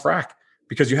autonomous frac,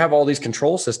 because you have all these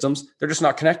control systems. They're just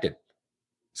not connected.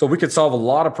 So we could solve a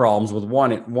lot of problems with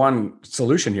one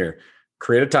solution here.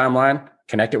 Create a timeline,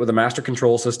 connect it with a master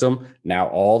control system. Now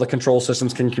all the control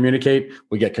systems can communicate.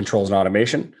 We get controls and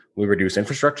automation. We reduce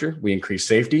infrastructure. We increase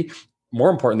safety. More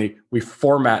importantly, we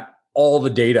format all the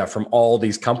data from all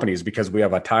these companies, because we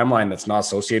have a timeline that's not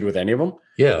associated with any of them.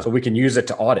 Yeah. So we can use it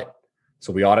to audit.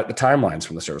 So we audit the timelines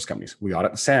from the service companies. We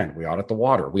audit the sand. We audit the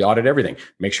water. We audit everything.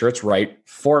 Make sure it's right.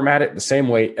 Format it the same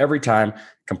way every time.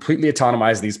 Completely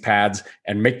autonomize these pads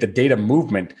and make the data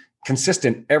movement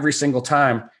consistent every single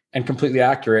time and completely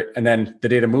accurate. And then the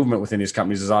data movement within these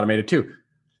companies is automated too.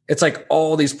 It's like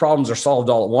all these problems are solved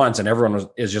all at once, and everyone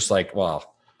is just like,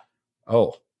 well,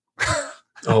 oh.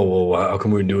 How come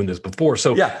we were doing this before?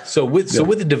 So with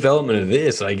the development of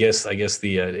this, I guess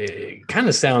it kind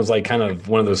of sounds like kind of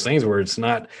one of those things where it's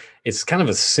kind of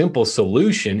a simple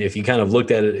solution if you kind of looked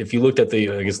at it. If you looked at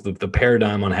the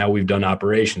paradigm on how we've done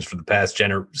operations for the past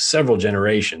several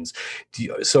generations.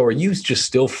 So are you just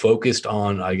still focused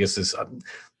on, I guess this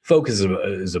focus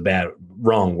is a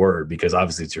wrong word, because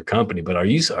obviously it's your company, but are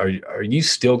you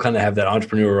still kind of have that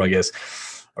entrepreneur, I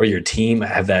guess, or your team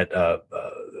have that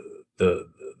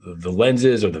the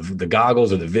lenses or the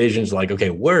goggles or the visions, like,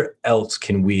 okay, where else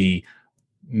can we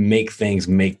make things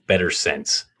make better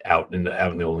sense out in the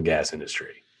oil and gas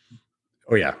industry?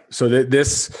 Oh yeah. So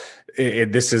this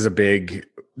is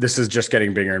this is just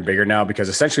getting bigger and bigger now, because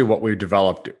essentially what we've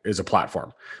developed is a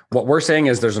platform. What we're saying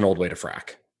is there's an old way to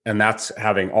frac, and that's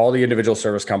having all the individual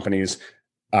service companies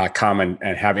come and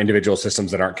have individual systems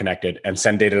that aren't connected and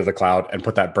send data to the cloud and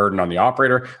put that burden on the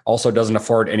operator. Also doesn't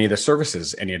afford any of the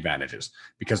services any advantages,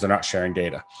 because they're not sharing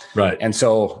data. Right. And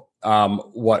so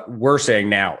what we're saying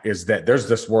now is that there's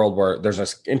this world where there's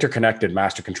this interconnected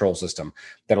master control system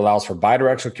that allows for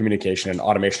bidirectional communication and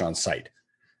automation on site.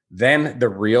 Then the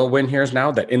real win here is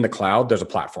now that in the cloud, there's a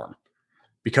platform.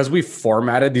 Because we've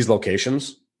formatted these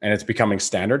locations and it's becoming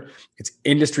standard, it's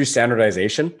industry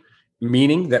standardization,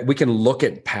 meaning that we can look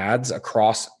at pads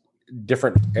across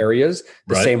different areas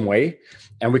the same way.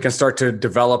 And we can start to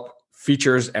develop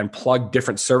features and plug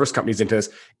different service companies into this.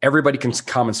 Everybody can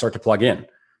come and start to plug in,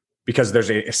 because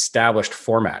there's a established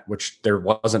format, which there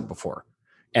wasn't before.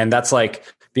 And that's like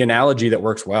the analogy that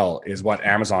works well is what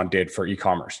Amazon did for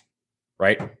e-commerce,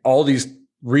 right? All these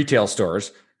retail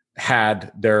stores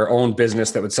had their own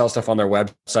business that would sell stuff on their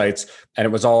websites, and it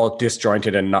was all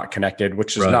disjointed and not connected,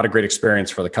 which is not a great experience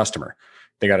for the customer.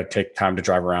 They got to take time to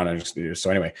drive around and just do this. So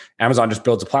anyway, Amazon just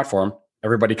builds a platform.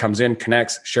 Everybody comes in,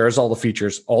 connects, shares all the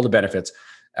features, all the benefits.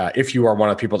 If you are one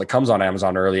of the people that comes on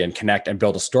Amazon early and connect and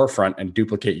build a storefront and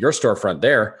duplicate your storefront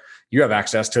there, you have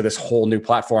access to this whole new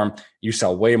platform. You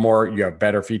sell way more. You have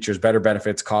better features, better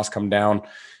benefits, costs come down.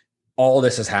 All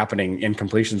this is happening in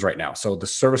completions right now. So the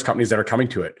service companies that are coming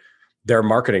to it, their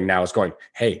marketing now is going,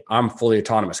 hey, I'm fully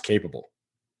autonomous capable.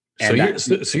 And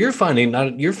so you're finding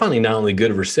not only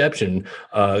good reception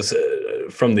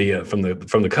from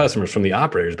the customers, from the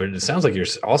operators, but it sounds like you're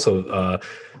also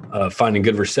finding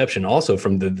good reception also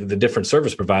from the different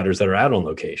service providers that are out on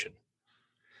location.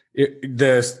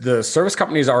 The service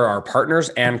companies are our partners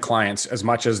and clients as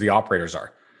much as the operators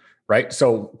are, right?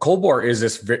 So Cold Bore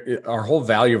is our whole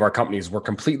value of our company is we're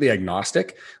completely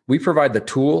agnostic. We provide the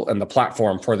tool and the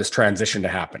platform for this transition to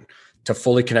happen to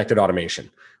fully connected automation.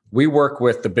 We work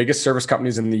with the biggest service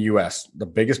companies in the US, the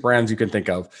biggest brands you can think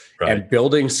of, right, and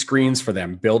building screens for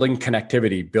them, building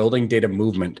connectivity, building data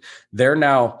movement. They're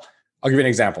now, I'll give you an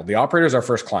example. The operator is our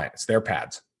first client. It's their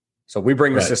pads. So we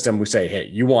bring the system, we say, hey,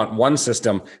 you want one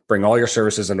system, bring all your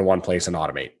services into one place and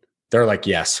automate. They're like,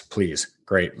 yes, please.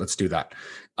 Great. Let's do that.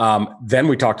 Then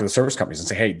we talk to the service companies and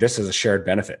say, hey, this is a shared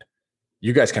benefit.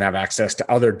 You guys can have access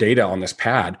to other data on this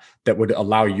pad that would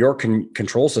allow your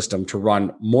control system to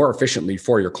run more efficiently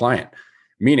for your client.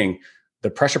 Meaning the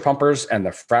pressure pumpers and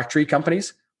the factory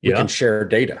companies, we can share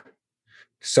data.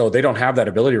 So they don't have that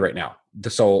ability right now.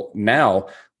 So now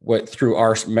through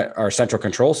our central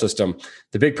control system,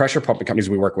 the big pressure pumping companies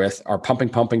we work with are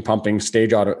pumping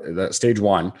stage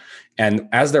one. And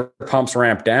as their pumps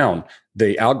ramp down,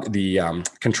 the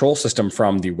control system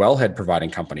from the wellhead providing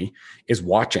company is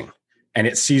watching, and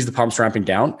it sees the pumps ramping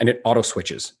down and it auto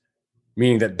switches,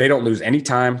 meaning that they don't lose any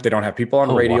time. They don't have people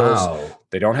on radios. Wow.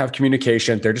 They don't have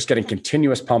communication. They're just getting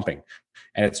continuous pumping,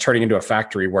 and it's turning into a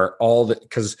factory where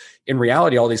because in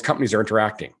reality, all these companies are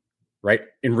interacting, right?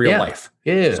 In real life.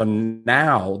 Yeah. So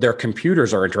now their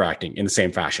computers are interacting in the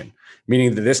same fashion,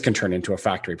 meaning that this can turn into a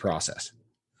factory process.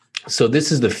 So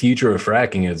this is the future of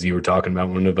fracking, as you were talking about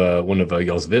one of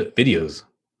y'all's videos.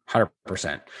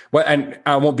 100%. Well, and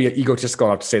I won't be egotistical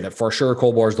enough to say that for sure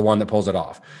Cold Bore is the one that pulls it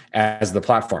off as the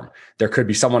platform. There could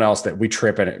be someone else that we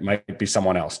trip and it might be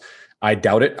someone else. I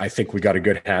doubt it. I think we got a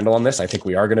good handle on this. I think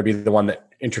we are going to be the one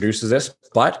that introduces this,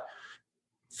 but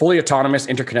fully autonomous,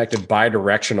 interconnected,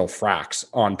 bi-directional fracs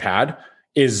on pad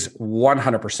is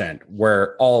 100%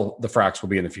 where all the fracs will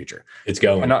be in the future. It's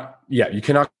going. You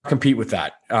cannot compete with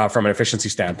that from an efficiency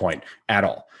standpoint at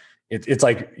all. It's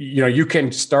like, you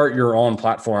can start your own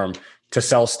platform to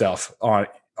sell stuff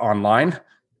online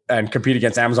and compete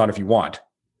against Amazon if you want,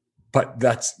 but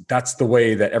that's the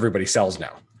way that everybody sells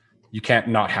now. You can't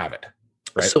not have it.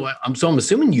 Right. So I'm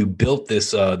assuming you built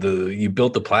this, you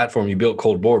built the platform, you built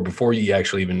Cold Bore before you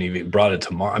actually even brought it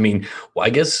to market. I mean, well, I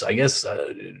guess,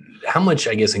 how much,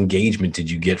 engagement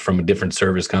did you get from different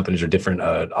service companies or different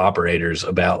operators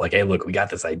about like, hey, look, we got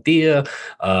this idea.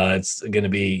 It's going to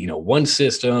be, one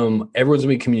system. Everyone's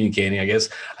going to be communicating.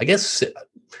 I guess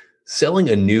selling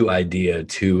a new idea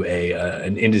to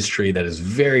an industry that is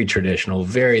very traditional,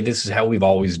 this is how we've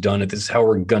always done it. This is how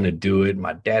we're going to do it.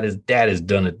 My dad has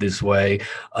done it this way.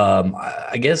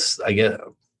 I guess,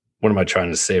 what am I trying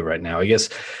to say right now? I guess,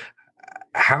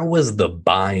 how was the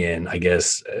buy-in,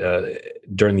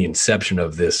 during the inception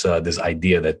of this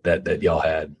idea that y'all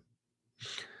had?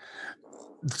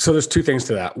 So there's two things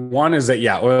to that. One is that,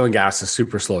 oil and gas is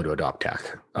super slow to adopt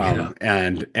tech.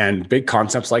 And big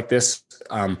concepts like this.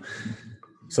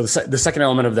 So the second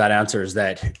element of that answer is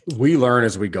that we learn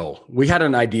as we go. We had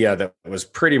an idea that was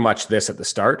pretty much this at the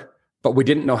start, but we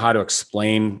didn't know how to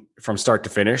explain from start to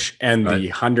finish. And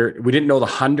we didn't know the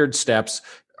 100 steps,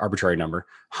 arbitrary number,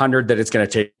 100 that it's going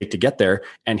to take to get there.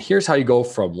 And here's how you go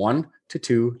from 1 to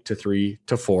 2 to 3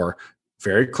 to 4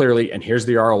 very clearly. And here's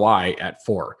the ROI at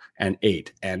 4 and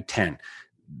 8 and 10.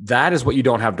 That is what you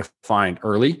don't have defined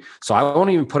early. So I won't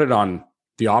even put it on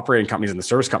the operating companies and the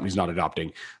service companies not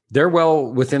adopting. They're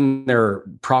well within their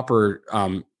proper,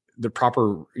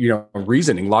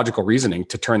 reasoning, logical reasoning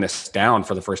to turn this down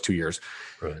for the first 2 years.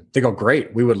 Right. They go,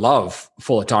 great. We would love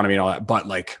full autonomy and all that, but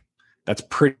that's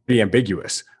pretty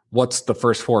ambiguous. What's the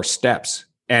first 4 steps?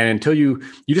 And until you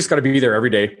just got to be there every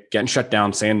day, getting shut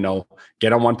down, saying no,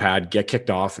 get on one pad, get kicked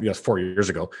off. 4 years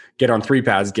ago, get on 3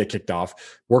 pads, get kicked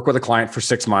off, work with a client for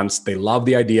 6 months. They love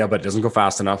the idea, but it doesn't go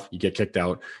fast enough. You get kicked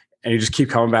out and you just keep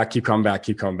coming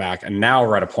back. And now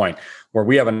we're at a point where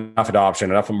we have enough adoption,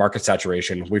 enough market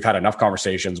saturation. We've had enough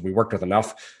conversations. We worked with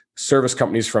enough service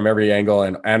companies from every angle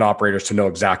and operators to know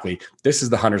exactly this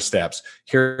is the 100 steps.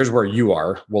 Here's where you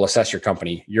are. We'll assess your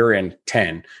company. You're in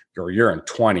 10 or you're in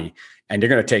 20. And you're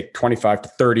going to take 25 to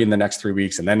 30 in the next 3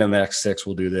 weeks. And then in the next 6,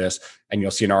 we'll do this. And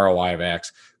you'll see an ROI of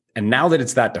X. And now that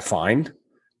it's that defined,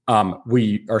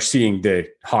 we are seeing the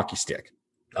hockey stick.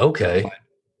 Okay.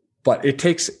 But it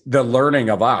takes the learning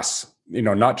of us,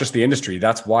 not just the industry.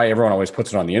 That's why everyone always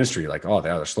puts it on the industry. Like, oh,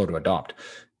 they're slow to adopt.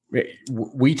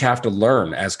 We have to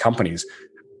learn as companies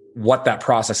what that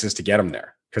process is to get them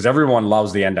there. Because everyone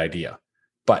loves the end idea.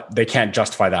 But they can't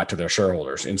justify that to their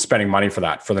shareholders in spending money for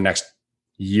that for the next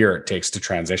year it takes to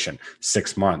transition,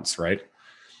 6 months, right?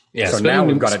 Yeah, so now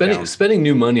we've got spending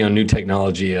new money on new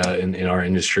technology in our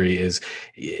industry is,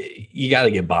 you got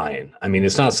to get buy-in. I mean,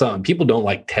 it's not something people don't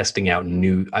like testing out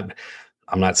new.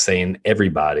 I'm not saying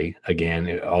everybody,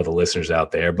 again, all the listeners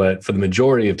out there, but for the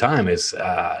majority of time,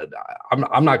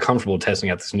 I'm not comfortable testing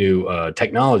out this new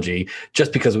technology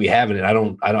just because we have it.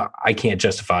 I can't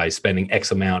justify spending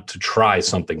X amount to try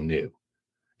something new,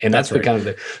 and that's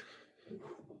right.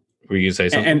 Were you say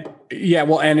something? And yeah,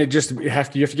 well, and you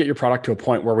have to get your product to a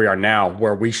point where we are now,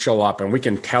 where we show up and we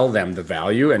can tell them the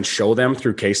value and show them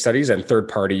through case studies and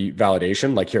third-party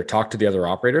validation. Like, here, talk to the other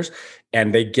operators,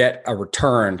 and they get a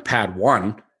return pad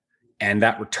 1, and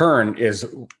that return is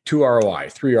 2 ROI,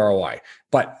 3 ROI,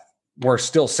 but we're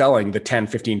still selling the 10,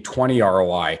 15, 20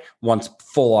 ROI once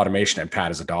full automation and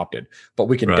pad is adopted, but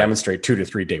we can demonstrate 2 to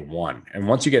 3 day one. And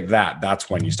once you get that, that's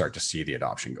when you start to see the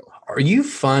adoption go. Are you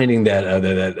finding that,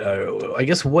 I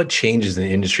guess, what changes in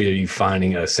the industry are you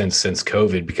finding since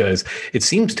COVID? Because it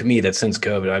seems to me that since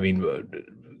COVID, I mean,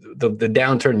 the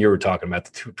downturn you were talking about,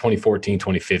 the 2014,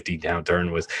 2015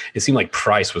 downturn, it seemed like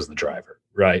price was the driver.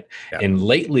 Right. Yeah. And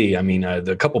lately, I mean,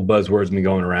 the couple buzzwords been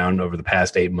going around over the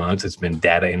past 8 months. It's been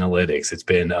data analytics, it's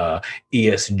been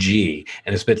ESG,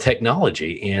 and it's been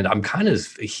technology. And I'm kind of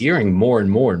hearing more and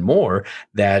more and more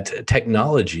that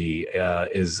technology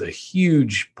is a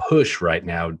huge push right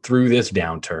now through this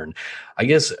downturn. I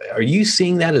guess, are you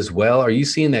seeing that as well? Are you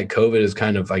seeing that COVID is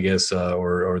kind of, I guess,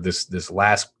 or this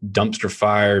last dumpster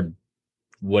fire,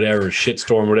 whatever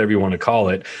shitstorm, whatever you want to call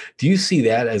it? Do you see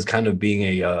that as kind of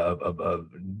being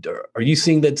are you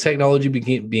seeing that technology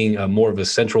being more of a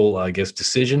central, I guess,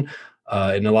 decision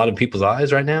in a lot of people's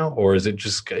eyes right now? Or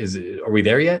are we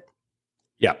there yet?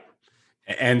 Yeah.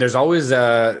 And there's always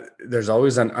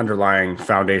an underlying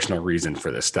foundational reason for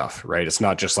this stuff, right? It's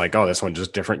not just like, oh, this one's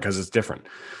just different because it's different.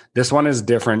 This one is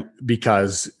different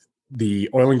because the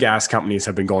oil and gas companies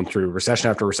have been going through recession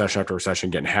after recession after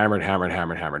recession, getting hammered.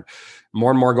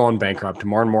 More and more going bankrupt,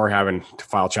 more and more having to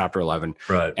file Chapter 11.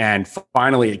 Right. And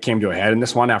finally, it came to a head in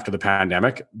this one after the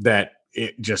pandemic that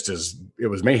it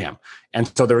was mayhem.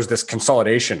 And so there was this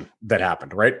consolidation that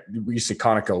happened, right? We see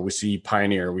Conoco, we see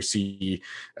Pioneer, we see,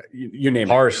 you name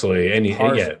Parsley,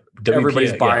 it.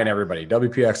 Everybody's buying everybody.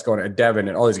 WPX going to Devon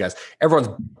and all these guys. Everyone's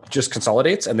just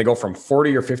consolidates, and they go from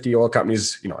 40 or 50 oil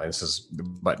companies,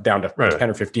 but down to 10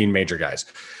 or 15 major guys.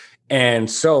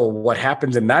 And so what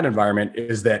happens in that environment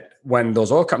is that when those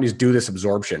oil companies do this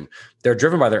absorption, they're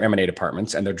driven by their M&A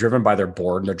departments, and they're driven by their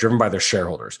board, and they're driven by their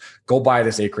shareholders. Go buy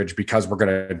this acreage because we're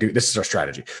going to do, this is our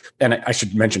strategy. And I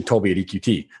should mention Toby at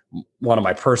EQT, one of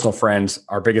my personal friends,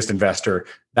 our biggest investor.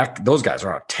 Those guys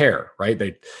are on a tear, right?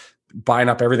 They buying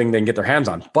up everything they can get their hands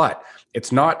on, but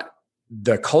it's not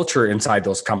the culture inside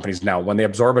those companies now. When they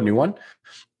absorb a new one,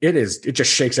 it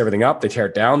just shakes everything up. They tear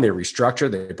it down, they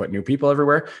restructure, they put new people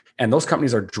everywhere. And those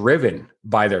companies are driven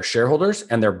by their shareholders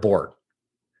and their board.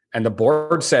 And the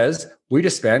board says, we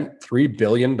just spent $3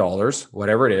 billion,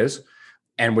 whatever it is,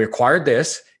 and we acquired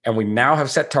this, and we now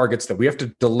have set targets that we have to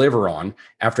deliver on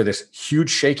after this huge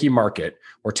shaky market.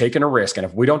 We're taking a risk. And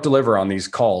if we don't deliver on these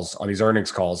calls, on these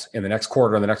earnings calls in the next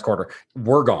quarter,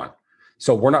 we're gone.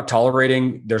 So we're not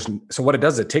tolerating. So what it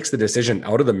does, it takes the decision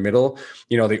out of the middle.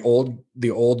 The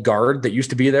old guard that used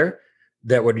to be there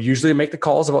that would usually make the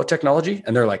calls about technology,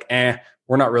 and they're like,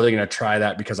 we're not really going to try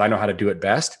that because I know how to do it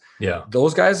best. Yeah,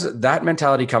 those guys, that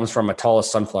mentality comes from a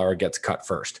tallest sunflower gets cut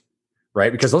first,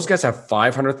 right? Because those guys have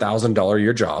 $500,000 a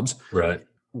year jobs. Right.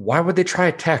 Why would they try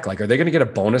a tech? Like, are they going to get a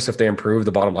bonus if they improve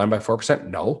the bottom line by 4%?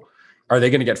 No. Are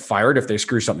they going to get fired if they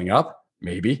screw something up?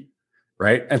 Maybe.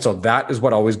 Right. And so that is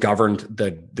what always governed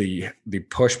the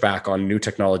pushback on new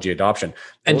technology adoption.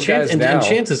 And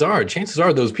chances are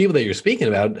those people that you're speaking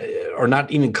about are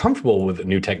not even comfortable with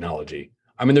new technology.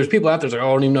 I mean, there's people out there that are like,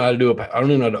 I don't even know how to do it. I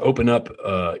don't even know how to open up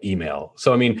email.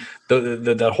 So, I mean,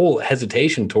 the whole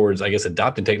hesitation towards, I guess,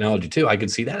 adopting technology too, I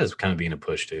could see that as kind of being a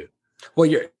push too. Well,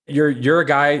 you're a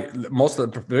guy. Most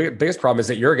of the biggest problem is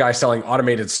that you're a guy selling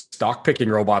automated stock picking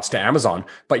robots to Amazon,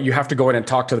 but you have to go in and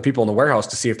talk to the people in the warehouse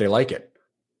to see if they like it.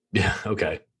 Yeah.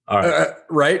 Okay. All right.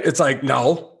 Right. It's like,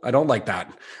 no, I don't like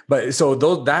that. But so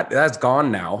that's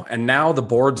gone now. And now the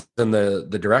boards and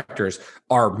the directors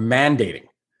are mandating.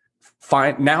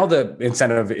 Fine. Now the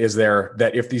incentive is there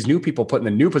that if these new people put in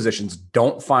the new positions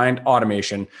don't find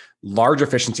automation, large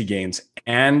efficiency gains,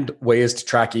 and ways to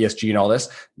track ESG and all this,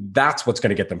 that's what's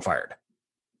going to get them fired.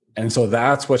 And so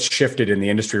that's what's shifted in the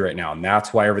industry right now. And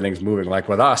that's why everything's moving. Like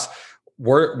with us,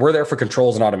 we're there for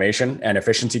controls and automation and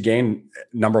efficiency gain,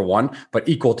 number one, but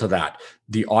equal to that,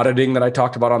 the auditing that I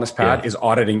talked about on this pad is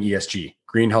auditing ESG.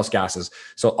 greenhouse gases.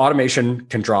 So automation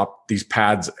can drop these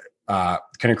pads,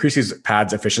 can increase these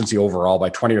pads efficiency overall by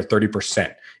 20 or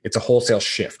 30%. It's a wholesale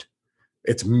shift.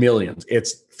 It's millions.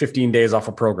 It's 15 days off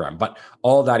a program, but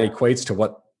all that equates to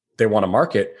what they want to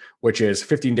market, which is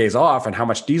 15 days off, and how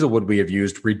much diesel would we have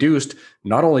used reduced.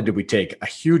 Not only did we take a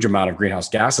huge amount of greenhouse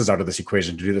gases out of this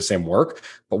equation to do the same work,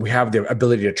 but we have the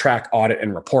ability to track, audit,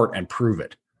 and report and prove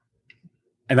it.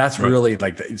 And that's really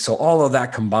so all of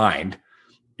that combined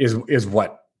is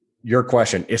what your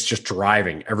question is, just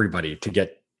driving everybody to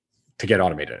get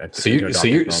automated. So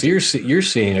you're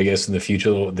seeing, I guess, in the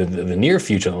future, the near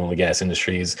future of the oil and gas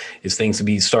industry is things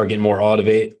to start getting more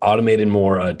automated,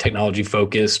 more technology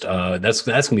focused. That's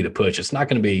going to be the push. It's not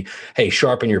going to be, hey,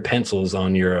 sharpen your pencils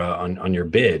on your on your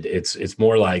bid. It's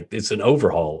more like it's an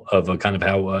overhaul of a kind of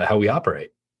how we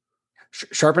operate.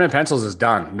 Sharpening pencils is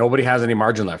done. Nobody has any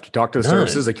margin left. You talk to the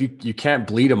services, like you can't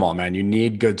bleed them all, man. You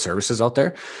need good services out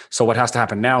there. So what has to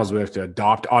happen now is we have to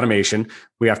adopt automation.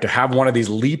 We have to have one of these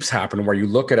leaps happen where you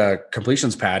look at a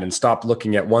completions pad and stop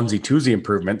looking at onesie, twosie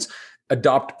improvements,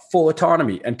 adopt full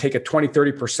autonomy and take a 20,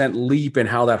 30% leap in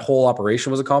how that whole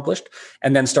operation was accomplished,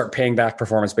 and then start paying back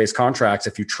performance-based contracts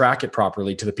if you track it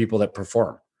properly to the people that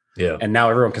perform. Yeah. And now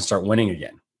everyone can start winning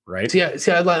again. Right. See,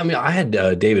 I had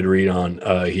David Reed on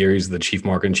here. He's the chief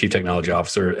marketing, chief technology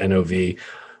officer at NOV.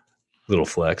 Little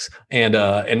flex, and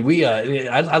we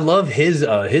I love his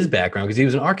background because he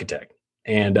was an architect,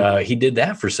 and he did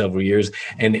that for several years.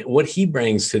 And what he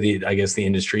brings to the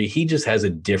industry, he just has a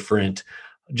different,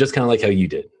 just kind of like how you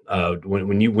did.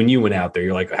 When you went out there,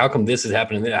 you're like, how come this is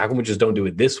happening? How come we just don't do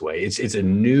it this way? It's a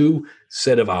new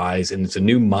set of eyes, and it's a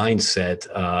new mindset.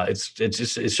 It's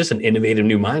just an innovative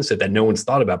new mindset that no one's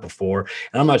thought about before.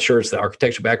 And I'm not sure it's the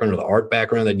architecture background or the art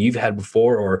background that you've had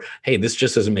before, or hey, this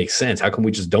just doesn't make sense. How come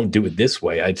we just don't do it this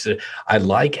way? I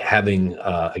like having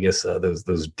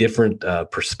those different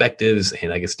perspectives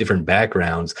and I guess different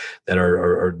backgrounds that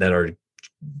are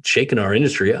shaking our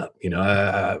industry up,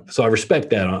 so I respect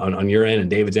that on your end and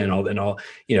David's end, all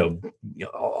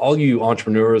you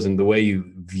entrepreneurs and the way you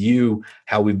view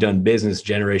how we've done business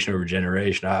generation over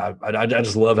generation. I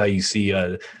just love how you see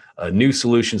new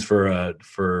solutions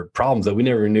for problems that we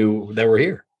never knew that were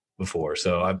here before.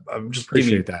 So I'm just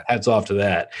appreciate that. Hats off to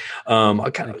that.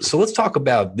 So let's talk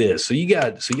about this. So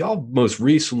y'all most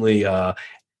recently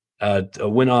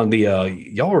went on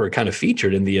y'all were kind of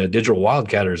featured in the Digital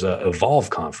Wildcatters Evolve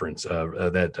conference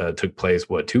that took place,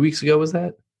 2 weeks ago, was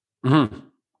that? Mm-hmm.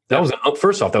 That was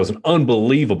first off, that was an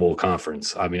unbelievable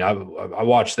conference. I mean, I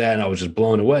watched that and I was just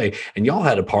blown away, and y'all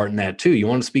had a part in that too. You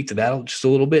want to speak to that just a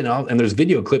little bit? And there's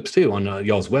video clips too on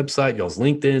y'all's website, y'all's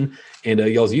LinkedIn, and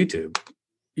y'all's YouTube.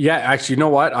 Yeah, actually, you know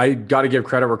what? I got to give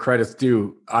credit where credit's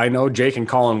due. I know Jake and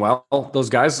Colin well, those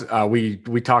guys. We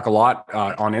talk a lot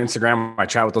on Instagram. I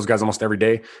chat with those guys almost every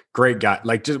day. Great guy.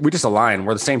 We just align.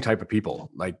 We're the same type of people.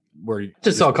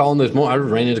 Just saw Colin this morning. I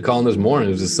ran into Colin this morning.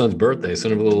 It was his son's birthday.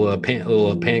 Son of a little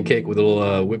pancake with a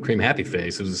little whipped cream happy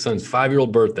face. It was his son's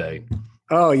 5-year-old birthday.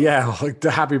 Oh yeah, the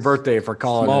happy birthday for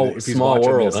Colin. Small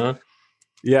world, huh?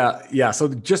 Yeah. So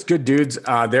just good dudes.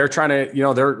 They're trying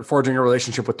to, they're forging a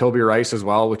relationship with Toby Rice as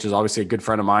well, which is obviously a good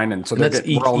friend of mine. And so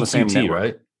we're all in the same network,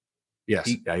 right? Yes.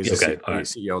 Yeah. He's he's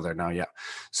CEO there now. Yeah.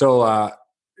 So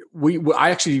I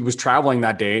actually was traveling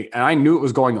that day and I knew it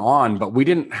was going on, but we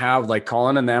didn't have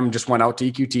Colin and them just went out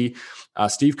to EQT.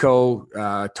 Steve Coe,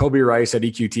 Toby Rice at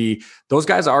EQT. Those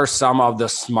guys are some of the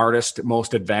smartest,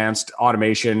 most advanced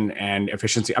automation and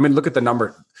efficiency. I mean, look at the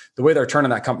number. The way they're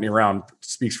turning that company around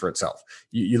speaks for itself.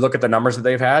 You look at the numbers that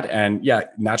they've had, and yeah,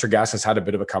 natural gas has had a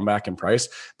bit of a comeback in price,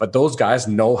 but those guys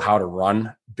know how to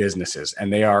run businesses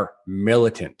and they are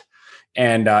militant.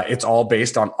 And it's all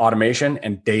based on automation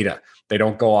and data. They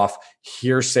don't go off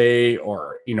hearsay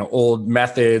or old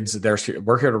methods.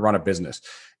 We're here to run a business.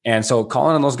 And so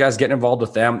Colin and those guys getting involved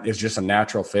with them is just a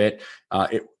natural fit.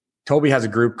 Toby has a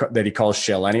group that he calls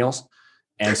Shellenials.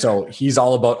 And so he's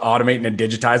all about automating and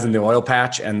digitizing the oil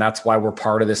patch. And that's why we're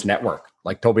part of this network.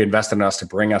 Toby invested in us to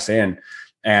bring us in.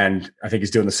 And I think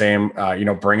he's doing the same,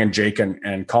 bringing Jake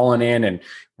and Colin in. And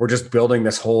we're just building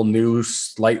this whole new,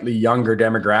 slightly younger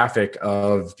demographic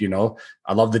of,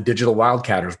 I love the Digital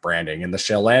Wildcatters branding and the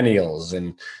Shellenials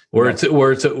and where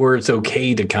it's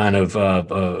okay to kind of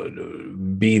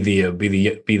be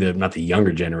the not the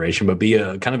younger generation, but be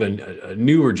a kind of a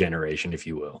newer generation, if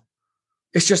you will.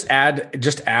 It's just add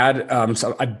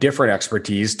a different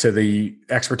expertise to the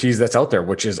expertise that's out there,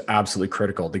 which is absolutely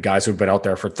critical. The guys who've been out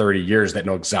there for 30 years that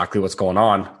know exactly what's going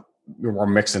on, we're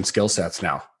mixing skill sets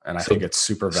now. And I think it's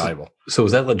super valuable. So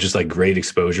was that just like great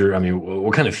exposure? I mean,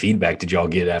 what kind of feedback did y'all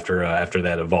get after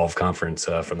that Evolve conference?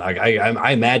 From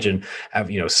I imagine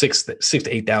have 6,000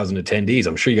 to 8,000 attendees.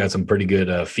 I'm sure you got some pretty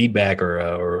good feedback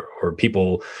or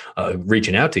people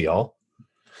reaching out to y'all.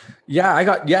 Yeah,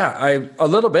 I a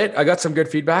little bit. I got some good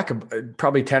feedback.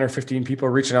 Probably 10 or 15 people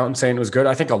reaching out and saying it was good.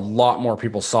 I think a lot more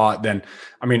people saw it than.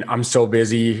 I mean, I'm so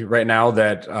busy right now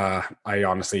that I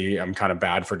honestly am kind of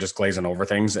bad for just glazing over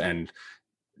things and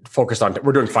focused on.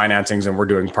 We're doing financings and we're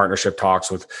doing partnership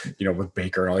talks with with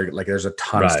Baker and all, like there's a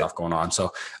ton of stuff going on.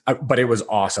 So, but it was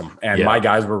awesome, and my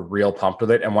guys were real pumped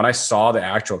with it. And when I saw the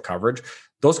actual coverage,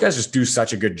 those guys just do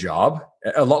such a good job.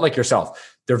 A lot like yourself.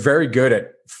 They're very good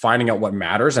at finding out what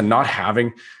matters and not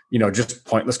having, just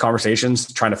pointless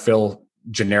conversations, trying to fill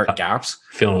generic gaps.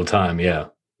 Filling time. Yeah.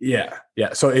 Yeah.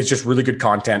 Yeah. So it's just really good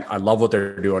content. I love what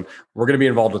they're doing. We're going to be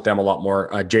involved with them a lot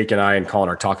more. Jake and I and Colin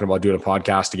are talking about doing a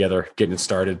podcast together, getting it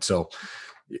started. So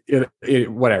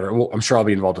whatever. I'm sure I'll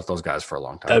be involved with those guys for a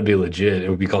long time. That'd be legit. It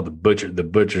would be called the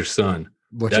Butcher's Son.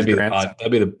 That'd be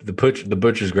the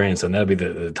butcher's grandson. That'd be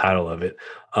the title of it.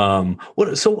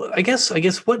 So I guess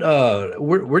what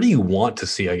where do you want to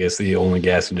see the oil and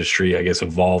gas industry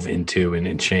evolve into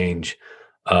and change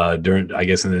during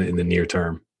in the near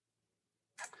term?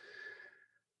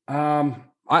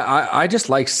 I just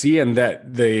like seeing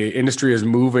that the industry is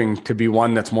moving to be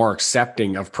one that's more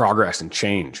accepting of progress and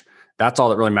change. That's all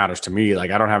that really matters to me. Like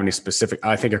I don't have any specific.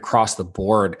 I think across the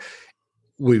board,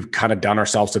 we've kind of done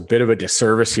ourselves a bit of a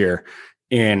disservice here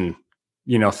in,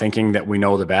 thinking that we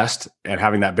know the best and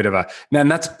having that bit of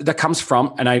that comes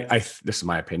from, and I this is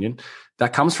my opinion,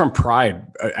 that comes from pride.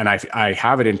 And I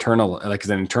have it internal, like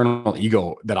an internal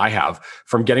ego that I have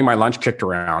from getting my lunch kicked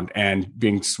around and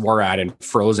being swore at and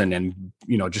frozen. And,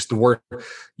 just the word,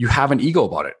 you have an ego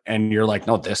about it. And you're like,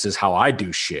 no, this is how I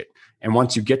do shit. And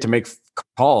once you get to make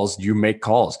calls, you make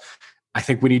calls. I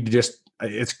think we need to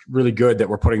it's really good that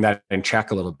we're putting that in check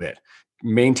a little bit.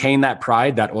 Maintain that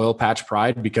pride, that oil patch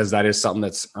pride, because that is something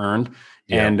that's earned.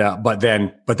 Yeah. And but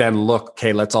then look,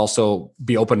 okay, let's also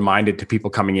be open-minded to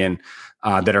people coming in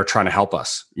that are trying to help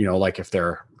us. Like if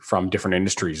they're from different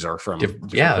industries or from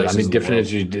different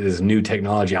industries, this new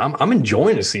technology. I'm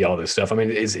enjoying to see all this stuff. I mean,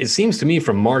 it seems to me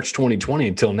from March 2020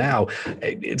 until now,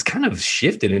 it's kind of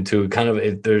shifted into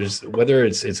there's whether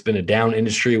it's been a down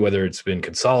industry, whether it's been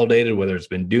consolidated, whether it's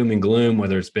been doom and gloom,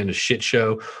 whether it's been a shit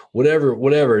show,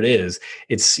 whatever it is.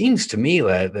 It seems to me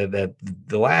that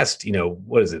the last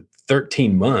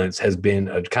 13 months has been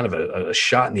a kind of a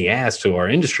shot in the ass to our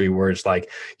industry, where it's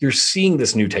like you're seeing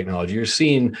this new technology, you're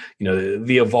seeing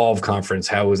the Evolve conference,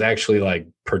 how it was actually like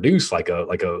produced like a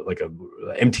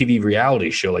MTV reality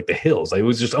show, like The Hills. Like, it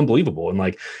was just unbelievable. And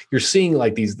like you're seeing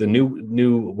like the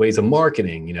new ways of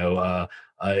marketing.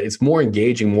 It's more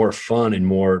engaging, more fun, and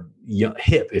more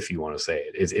hip, if you want to say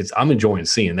it. I'm enjoying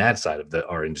seeing that side of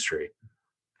our industry,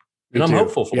 and I'm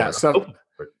hopeful for it.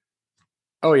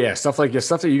 Oh yeah, stuff like this,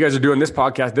 stuff that you guys are doing this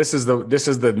podcast. This is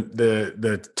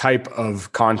the type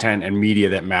of content and media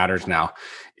that matters now.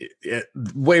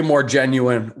 Way more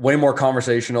genuine, way more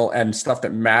conversational, and stuff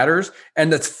that matters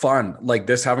and that's fun. Like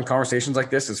this, having conversations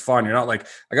like this is fun. You're not like,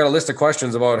 I got a list of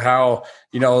questions about how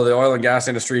the oil and gas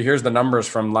industry. Here's the numbers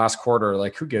from last quarter.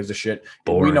 Like, who gives a shit?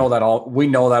 Boring. We know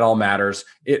that all matters.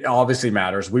 It obviously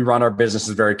matters. We run our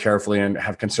businesses very carefully and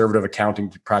have conservative accounting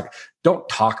practice. Don't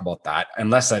talk about that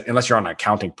unless you're on an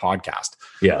accounting podcast.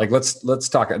 Yeah. Like let's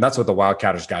talk. And that's what the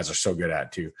Wildcatters guys are so good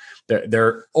at too.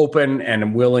 They're open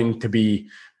and willing to be,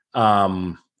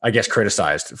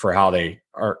 criticized for how they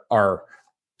are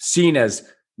seen as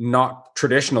not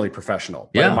traditionally professional.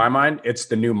 But in my mind, it's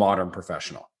the new modern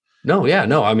professional. No. Yeah,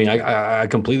 no. I mean, I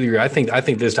completely agree. I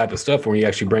think this type of stuff, when you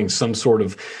actually bring some sort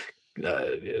of,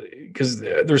 because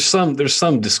there's some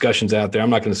discussions out there. I'm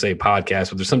not going to say podcast,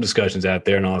 but there's some discussions out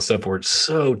there and all that stuff where it's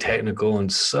so technical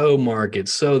and so market,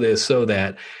 so this, so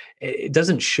that. It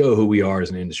doesn't show who we are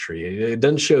as an industry. It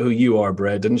doesn't show who you are,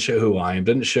 Brett. It doesn't show who I am. It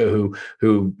doesn't show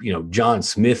who John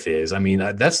Smith is. I mean,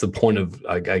 that's the point of,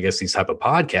 I guess, these type of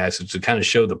podcasts, is to kind of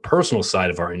show the personal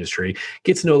side of our industry,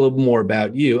 get to know a little more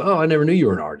about you. Oh, I never knew you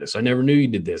were an artist. I never knew you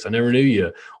did this. I never knew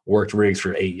you worked rigs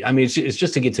for 8. I mean, it's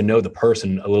just to get to know the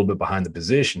person a little bit behind the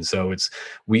position. So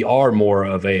we are more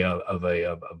of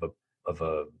a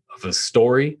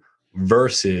story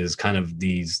versus kind of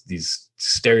these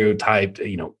stereotyped,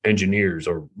 engineers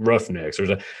or roughnecks.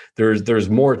 There's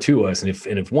more to us. And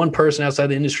if one person outside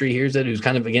the industry hears that, who's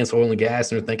kind of against oil and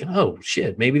gas, and they're thinking, oh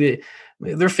shit, maybe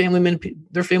they're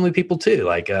family people too.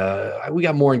 Like we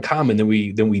got more in common than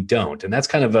we don't. And that's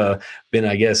kind of been,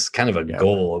 I guess, kind of a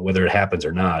goal, whether it happens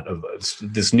or not, of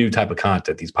this new type of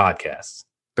content, these podcasts.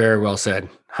 Very well said.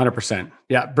 100%.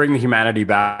 Yeah. Bring the humanity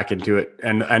back into it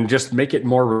and just make it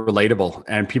more relatable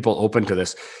and people open to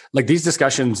this. Like these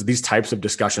discussions, these types of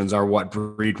discussions are what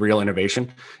breed real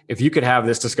innovation. If you could have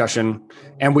this discussion,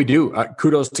 and we do,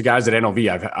 kudos to guys at NOV.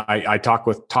 I talk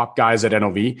with top guys at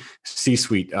NOV,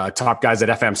 C-suite, top guys at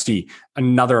FMC,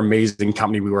 another amazing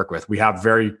company we work with. We have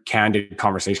very candid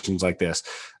conversations like this.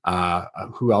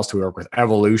 Who else do we work with?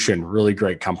 Evolution, really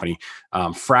great company.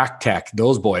 Fractech,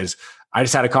 those boys. I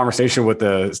just had a conversation with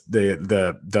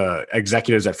the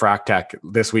executives at Fractech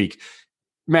this week.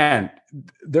 Man,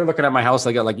 they're looking at my house.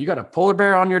 They got like, you got a polar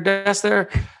bear on your desk there?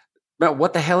 Man,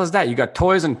 what the hell is that? You got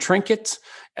toys and trinkets?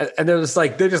 And they're just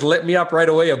like, they just lit me up right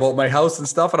away about my house and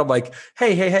stuff. And I'm like,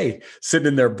 hey, sitting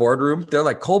in their boardroom. They're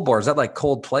like, Coldboard, is that like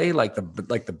Coldplay? Like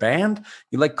the band?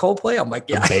 You like Coldplay? I'm like,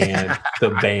 yeah. The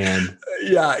band.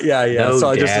 Yeah. No,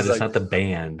 so Dad, it's not the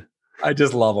band. I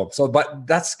just love them. So, but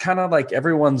that's kind of like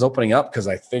everyone's opening up because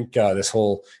I think this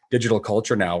whole digital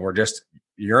culture now,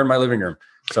 you're in my living room.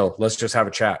 So let's just have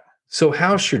a chat. So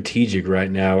how strategic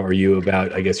right now are you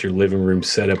about, I guess, your living room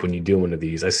setup when you do one of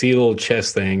these? I see a little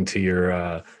chess thing to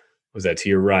your, was that to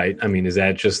your right? I mean, is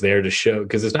that just there to show?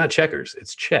 Because it's not checkers,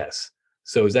 it's chess.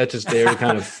 So is that just there to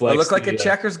kind of flex? I look like a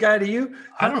checkers guy to you?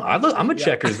 I'm a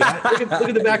checkers guy. Look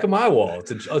at the back of my wall.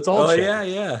 It's all. Oh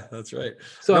yeah, that's right.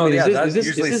 So no, I mean, that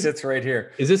usually sits right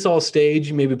here. Is this all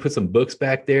staged? Maybe put some books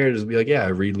back there. Just be like, yeah, I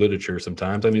read literature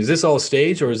sometimes. I mean, is this all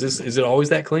staged, or is it always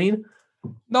that clean?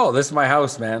 No, this is my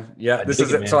house, man. Yeah, this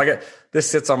is it. So this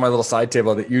sits on my little side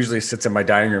table that usually sits in my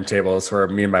dining room table. It's where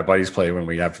me and my buddies play when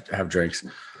we have drinks.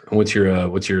 And what's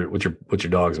your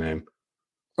dog's name?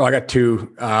 Oh, I got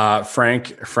two,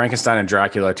 Frankenstein and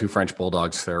Dracula, two French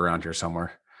bulldogs. They're around here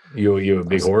somewhere. You a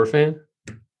big horror fan?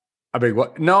 A big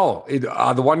what? No,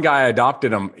 the one guy I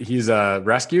adopted him. He's a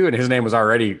rescue, and his name was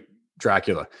already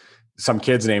Dracula. Some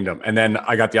kids named him, and then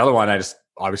I got the other one. I just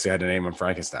obviously had to name him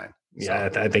Frankenstein. Yeah,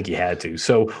 I think you had to.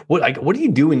 So what are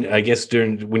you doing, I guess,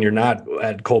 when you're not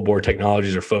at Coldboard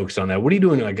Technologies or focused on that? What are you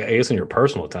doing, like, I guess, in your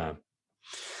personal time?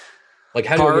 Like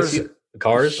how Cars, do you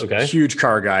cars? Okay. Huge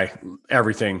car guy.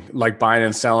 Everything like buying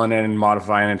and selling and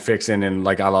modifying and fixing. And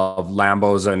like I love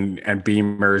Lambos and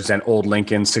Beamers and old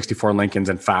Lincolns, 64 Lincolns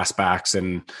and fastbacks.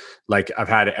 And like I've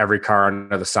had every car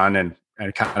under the sun and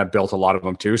kind of built a lot of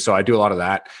them too. So I do a lot of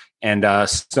that. And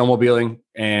snowmobiling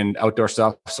and outdoor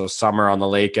stuff. So summer on the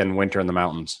lake and winter in the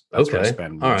mountains. That's okay. Where I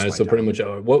spend all right. So pretty much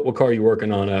what car are you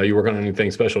working on? You working on anything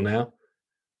special now?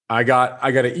 I got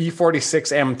an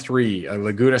E46 M3, a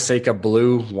Laguna Seca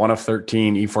Blue, one of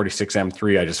 13 E46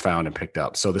 M3 I just found and picked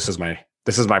up. So this is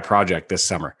my project this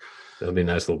summer. That'll be a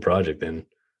nice little project then.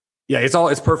 Yeah,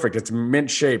 it's perfect. It's mint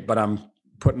shape, but I'm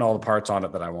putting all the parts on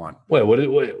it that I want. Wait, what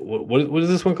is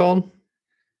this one called?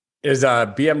 Is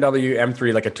a BMW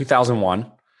M3, like a 2001.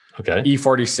 Okay.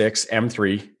 E46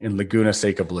 M3 in Laguna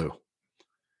Seca Blue.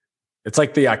 It's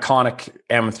like the iconic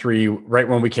M3 right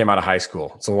when we came out of high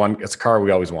school. It's a car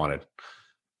we always wanted.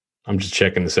 I'm just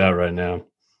checking this out right now.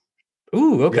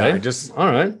 Ooh, okay. Yeah,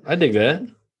 all right. I dig that.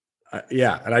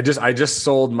 Yeah. And I just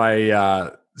sold my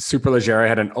Superleggera. I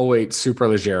had an 08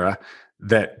 Superleggera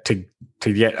that to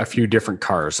get a few different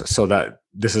cars. So that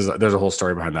there's a whole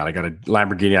story behind that. I got a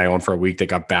Lamborghini I owned for a week that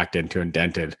got backed into and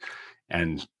dented.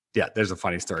 And yeah, there's a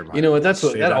funny story behind it. You know what? That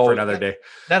for another day.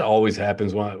 That always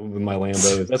happens with my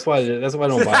Lambos. That's why I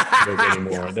don't buy Lambos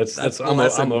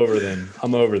anymore. I'm over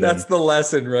them. That's the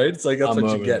lesson, right? It's like that's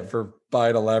what you get for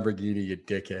buying a Lamborghini, you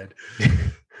dickhead.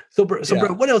 So,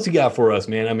 Bro, what else you got for us,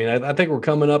 man? I mean, I think we're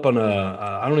coming up on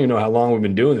I don't even know how long we've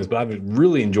been doing this, but I've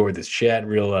really enjoyed this chat,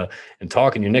 and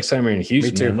talking. Next time you're in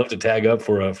Houston, I'd love to tag up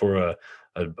for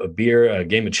a beer, a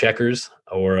game of checkers,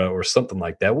 or something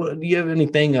like that. Do you have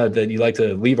anything that you'd like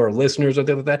to leave our listeners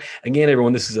with that? Again,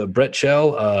 everyone, this is Brett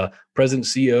Chell, President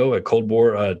CEO at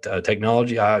Coldboard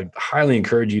Technology. I highly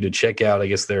encourage you to check out, I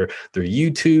guess, their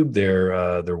YouTube, their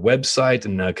website,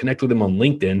 and connect with them on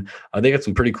LinkedIn. They got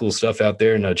some pretty cool stuff out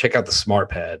there, and check out the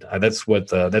SmartPad.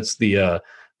 That's the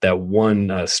that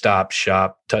one stop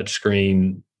shop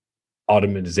touchscreen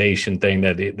automatization thing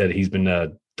that he's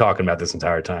been talking about this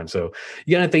entire time. So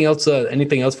you got anything else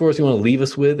for us you want to leave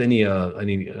us with? Any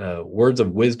words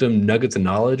of wisdom, nuggets of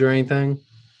knowledge or anything?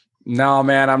 No,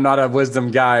 man, I'm not a wisdom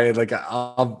guy. Like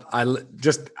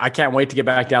I can't wait to get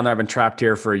back down there. I've been trapped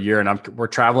here for a year and we're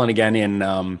traveling again in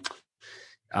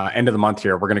end of the month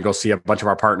here. We're going to go see a bunch of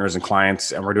our partners and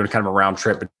clients, and we're doing kind of a round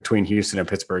trip between Houston and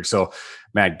Pittsburgh. So,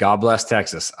 man, God bless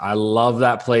Texas. I love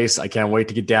that place. I can't wait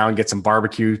to get down, get some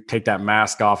barbecue, take that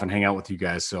mask off, and hang out with you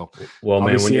guys. So, well, man,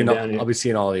 I'll be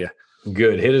seeing all of you.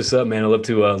 Good. Hit us up, man. I'd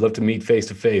love to meet face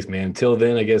to face, man. Until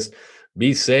then, I guess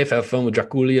Be safe. Have fun with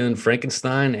Dracula and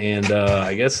Frankenstein. And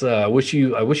I guess I wish you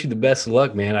the best of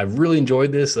luck, man. I've really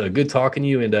enjoyed this. Good talking to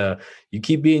you, and you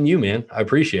keep being you, man. I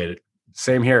appreciate it.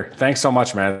 Same here. Thanks so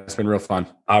much, man. It's been real fun.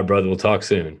 All right, brother. We'll talk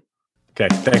soon. Okay.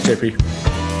 Thanks, JP.